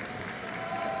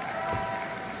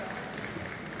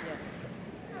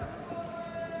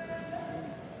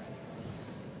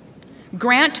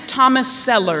 Grant Thomas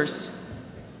Sellers.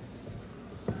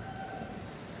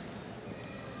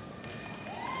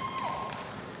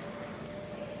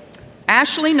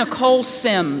 Ashley Nicole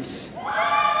Sims.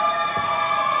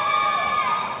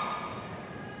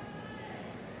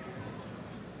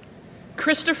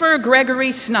 Christopher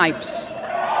Gregory Snipes.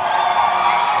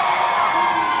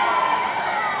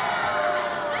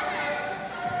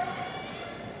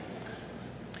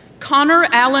 Connor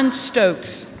Allen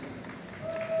Stokes.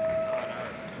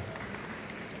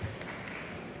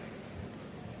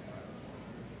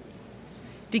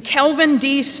 DeKelvin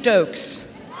D.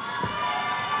 Stokes.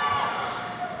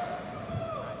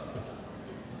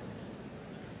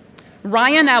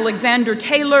 Ryan Alexander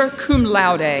Taylor, cum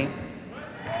laude.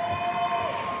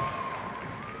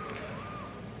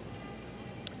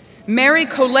 Mary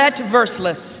Colette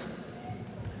Verslis.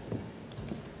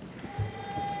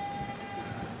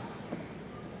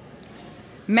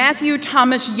 Matthew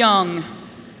Thomas Young.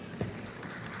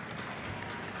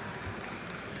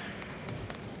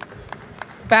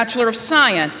 Bachelor of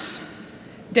Science.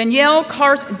 Daniel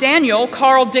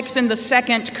Carl Dixon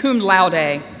II, cum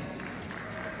laude.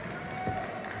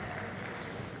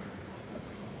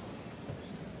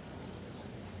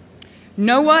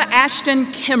 Noah Ashton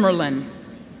Kimmerlin.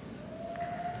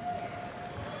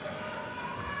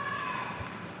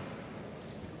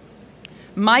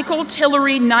 Michael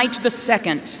Tillery Knight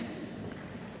II.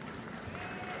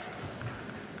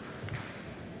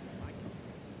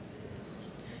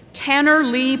 Tanner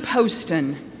Lee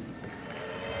Poston.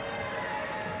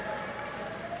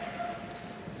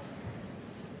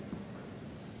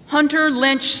 Hunter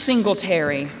Lynch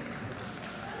Singletary.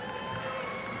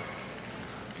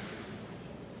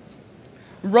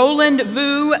 Roland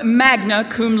Vu, magna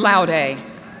cum laude.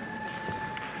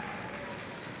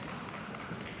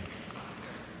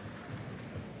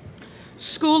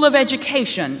 School of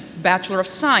Education, Bachelor of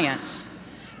Science.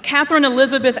 Catherine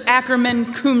Elizabeth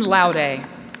Ackerman, cum laude.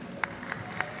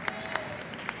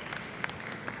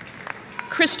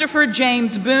 Christopher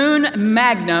James Boone,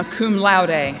 magna cum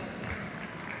laude.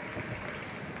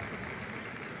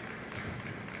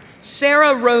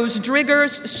 Sarah Rose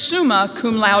Driggers, summa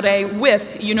cum laude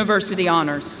with university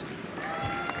honors.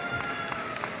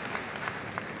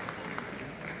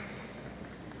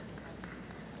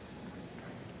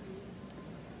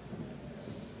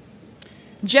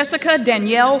 Jessica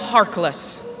Danielle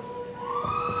Harkless.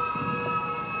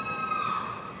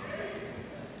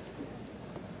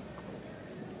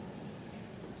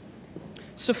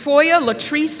 Sephoya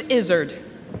Latrice Izzard.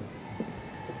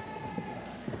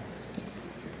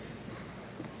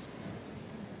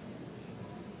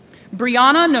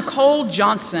 Brianna Nicole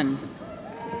Johnson.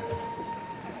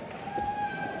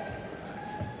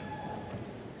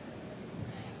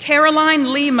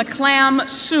 Caroline Lee McClam,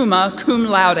 summa cum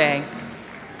laude.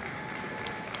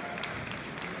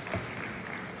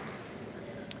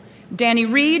 Danny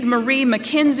Reed Marie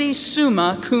McKenzie,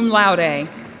 summa cum laude.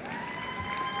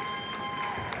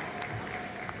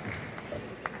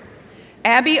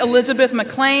 Abby Elizabeth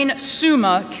McLean,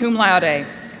 summa cum laude.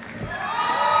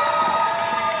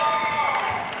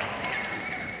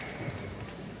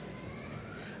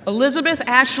 Elizabeth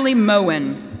Ashley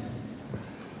Moen.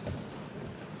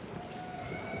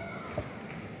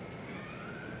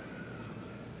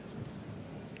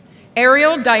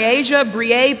 Ariel Diasia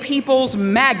Brie Peoples,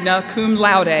 magna cum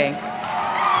laude.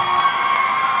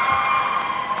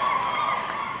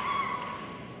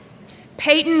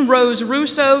 Peyton Rose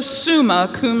Russo, summa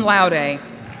cum laude.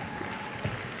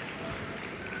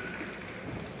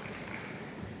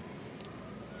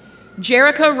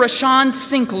 Jerica Rashawn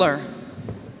Sinkler.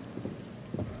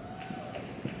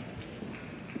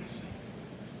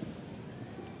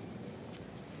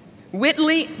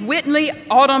 Whitley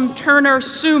Autumn Turner,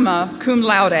 summa cum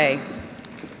laude.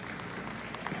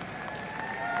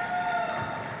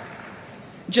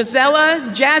 Gisela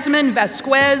Jasmine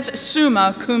Vasquez,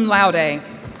 summa cum laude.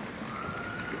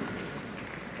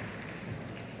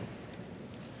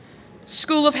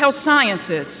 School of Health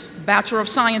Sciences, Bachelor of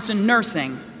Science in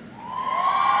Nursing.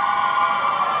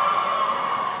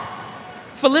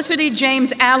 Felicity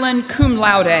James Allen, cum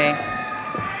laude.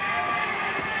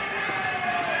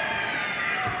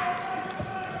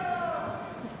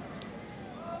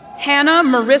 Hannah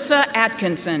Marissa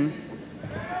Atkinson.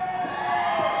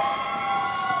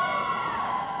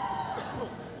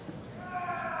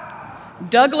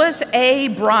 Douglas A.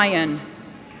 Bryan.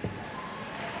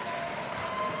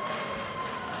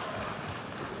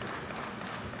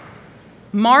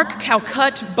 Mark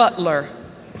Calcutt Butler.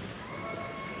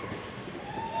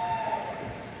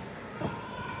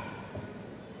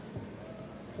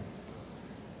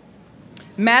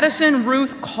 Madison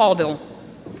Ruth Caudill.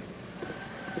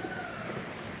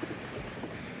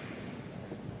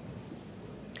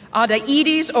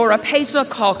 Adaides Orapesa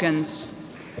Calkins.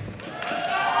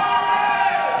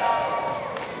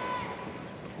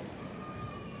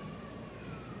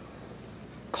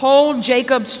 Cole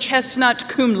Jacobs Chestnut,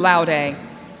 cum laude.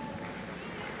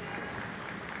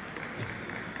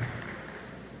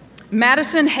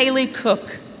 Madison Haley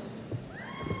Cook.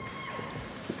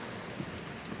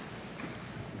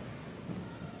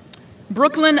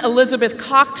 Brooklyn Elizabeth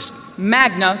Cox,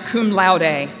 magna cum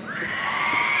laude.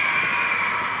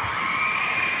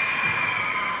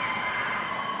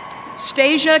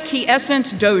 Stasia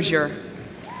Quiescence Dozier.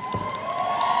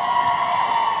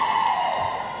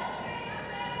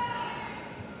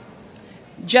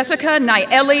 Jessica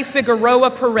Naeli Figueroa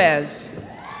Perez.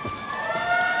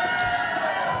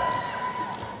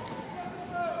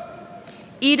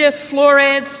 Edith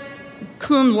Flores,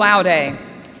 cum laude.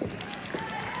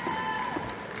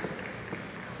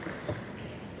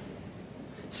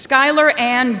 Skylar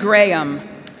Ann Graham.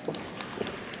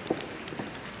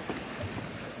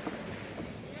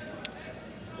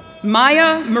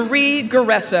 Maya Marie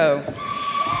Guereso.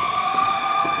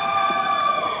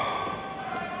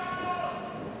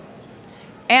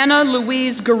 Anna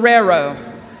Louise Guerrero.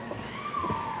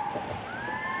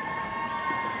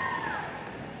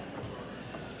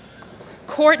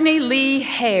 Courtney Lee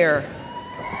Hare.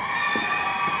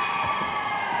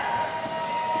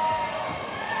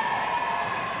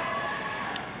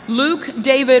 Luke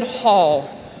David Hall.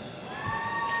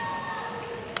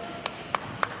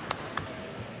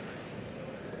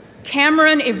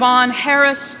 Cameron Yvonne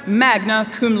Harris, magna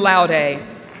cum laude.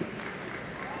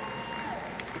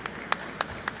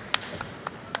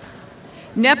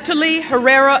 Neptali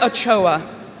Herrera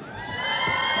Ochoa.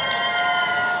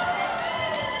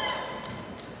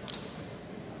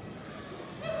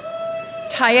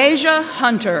 Tyasia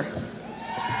Hunter.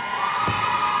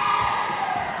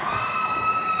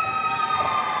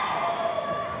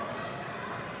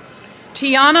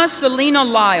 Tiana Selena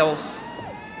Lyles.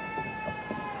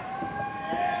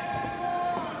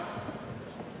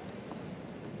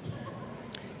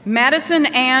 Madison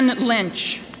Ann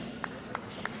Lynch.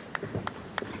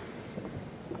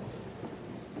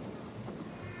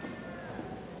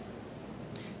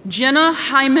 Jenna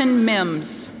Hyman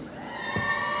Mims.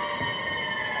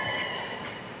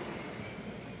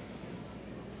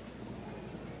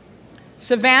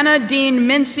 Savannah Dean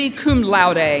Mincy, cum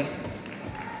laude.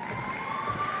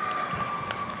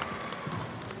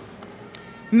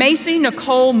 Macy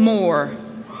Nicole Moore.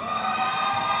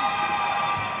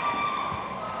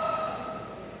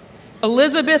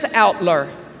 Elizabeth Outler.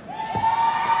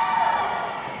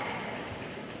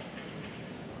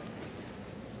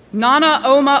 Nana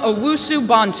Oma Owusu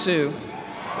Bonsu.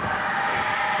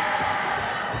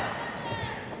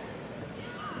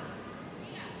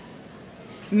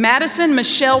 Madison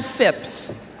Michelle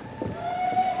Phipps.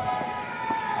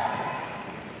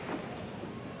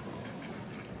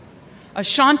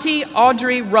 Ashanti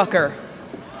Audrey Rucker.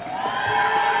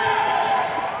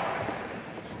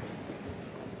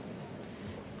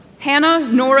 Hannah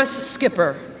Norris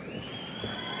Skipper.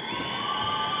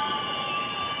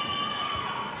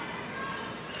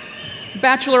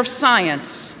 Bachelor of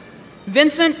Science,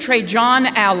 Vincent Trajon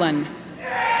Allen.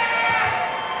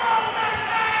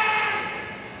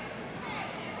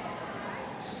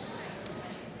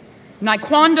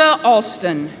 Niquanda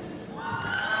Alston.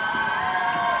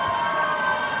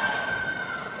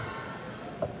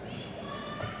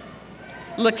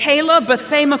 LaKayla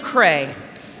Bethay McCrae.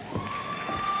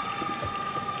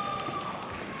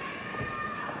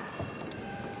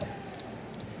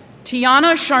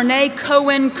 Tiana Charnay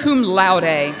Cohen, cum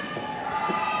laude.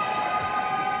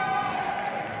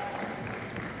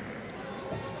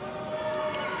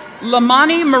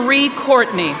 Lamani Marie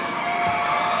Courtney.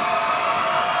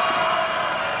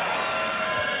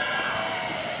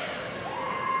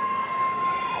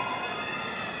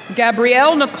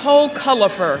 Gabrielle Nicole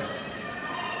Cullifer.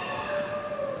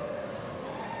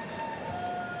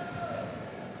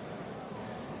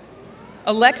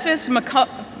 Alexis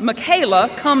Michaela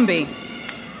Cumby.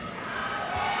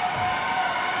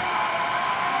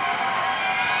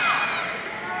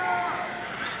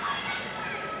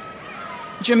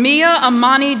 Jamia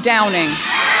Amani Downing.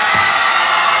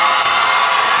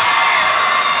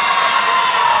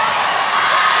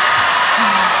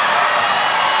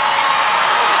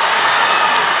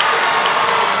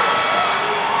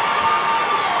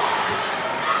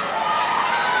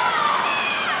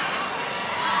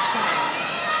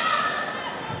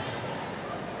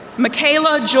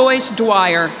 Michaela Joyce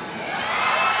Dwyer.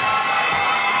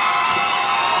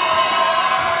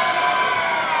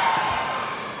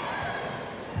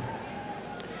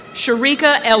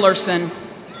 Sharika Ellerson.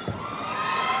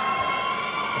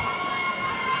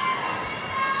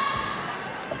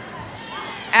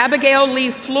 Abigail Lee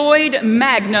Floyd,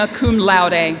 magna cum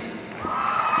laude.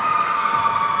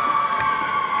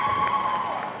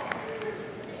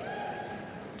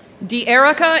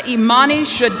 De'Erica Imani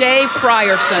Shade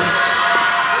Frierson.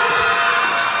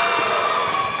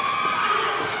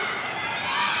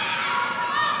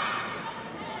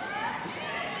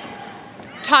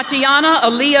 Tatiana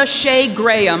Aaliyah Shea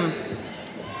Graham.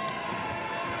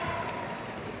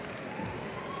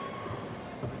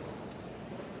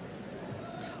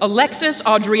 Alexis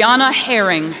Adriana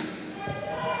Herring.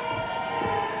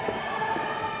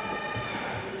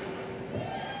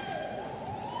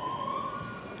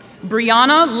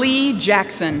 Brianna Lee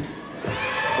Jackson.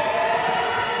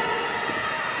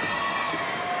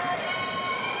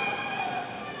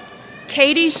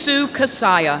 Katie Sue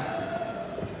Kasaya.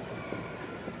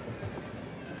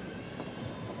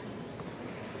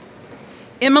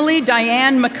 Emily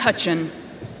Diane McCutcheon.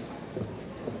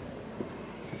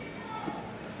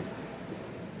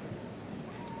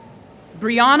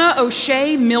 Brianna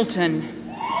O'Shea Milton.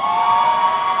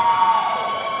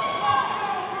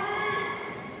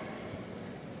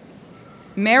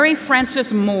 Mary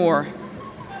Frances Moore.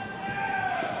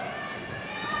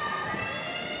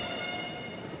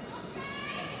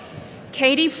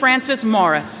 Katie Frances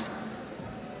Morris.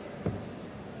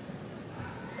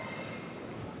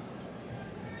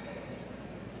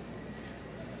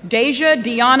 Deja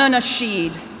Diana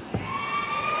Nasheed.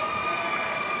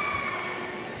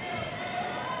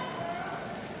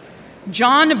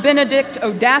 John Benedict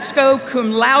Odasco,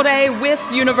 cum laude with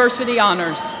university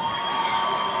honors.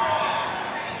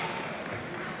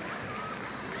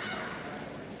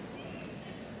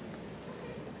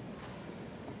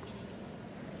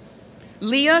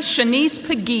 Leah Shanice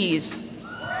Pegues.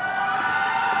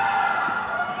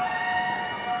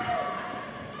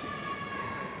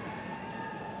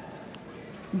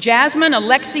 Jasmine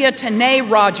Alexia Tanae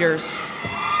Rogers.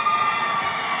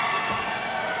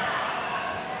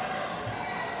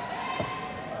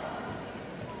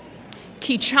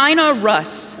 Kichina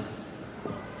Russ.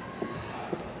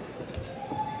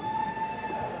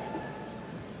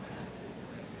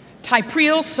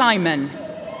 Typriel Simon.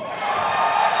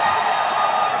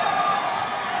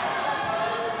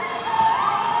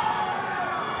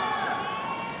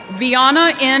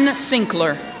 Viana N.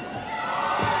 Sinkler.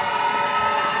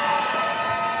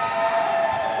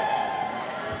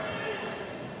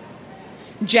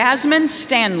 Jasmine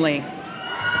Stanley.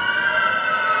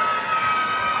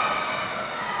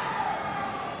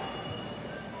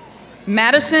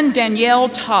 Madison Danielle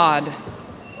Todd.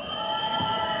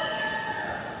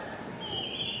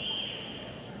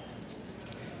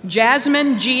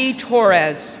 Jasmine G.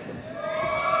 Torres.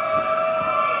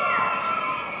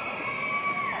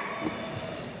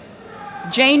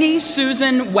 Janie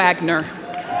Susan Wagner.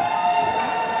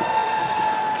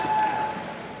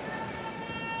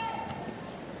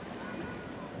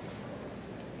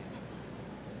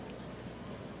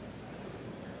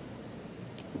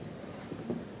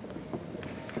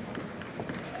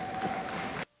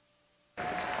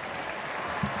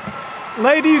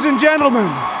 Ladies and gentlemen,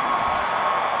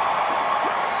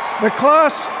 the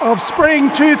class of spring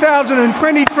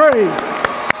 2023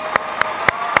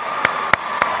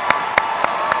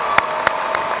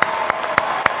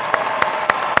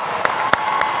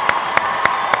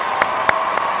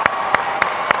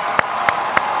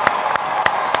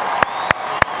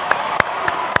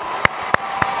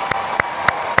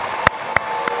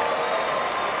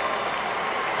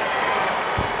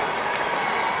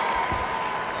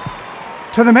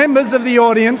 To the members of the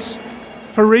audience,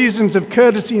 for reasons of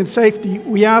courtesy and safety,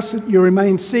 we ask that you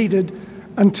remain seated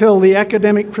until the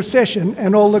academic procession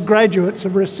and all the graduates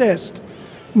have recessed.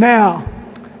 Now,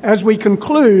 as we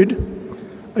conclude,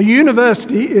 a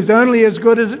university is only as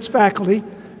good as its faculty,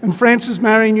 and Francis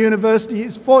Marion University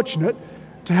is fortunate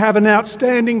to have an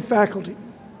outstanding faculty.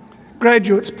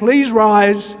 Graduates, please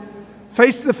rise,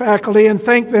 face the faculty, and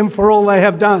thank them for all they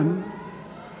have done.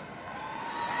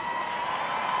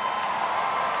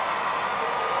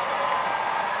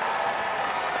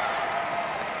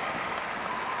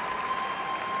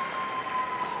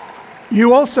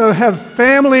 You also have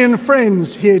family and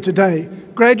friends here today.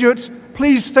 Graduates,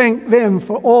 please thank them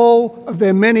for all of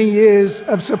their many years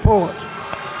of support.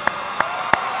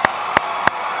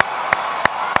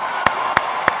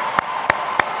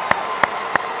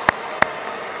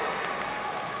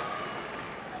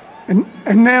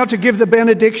 And now to give the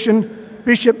benediction,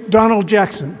 Bishop Donald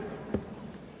Jackson.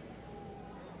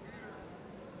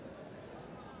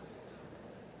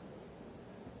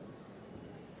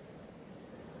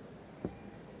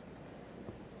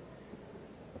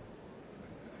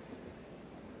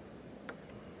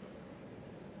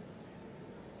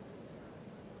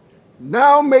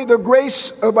 Now may the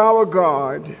grace of our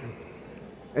God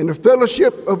and the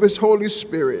fellowship of his Holy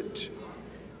Spirit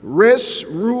rest,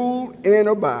 rule, and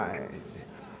abide.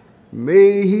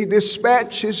 May he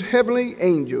dispatch his heavenly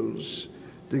angels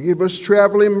to give us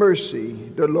traveling mercy.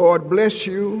 The Lord bless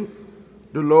you.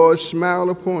 The Lord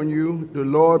smile upon you. The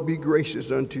Lord be gracious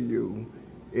unto you.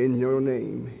 In your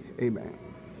name, amen.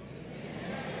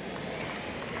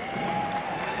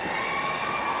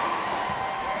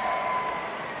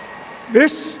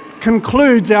 This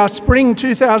concludes our spring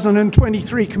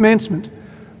 2023 commencement.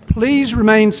 Please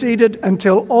remain seated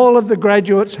until all of the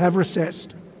graduates have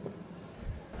recessed.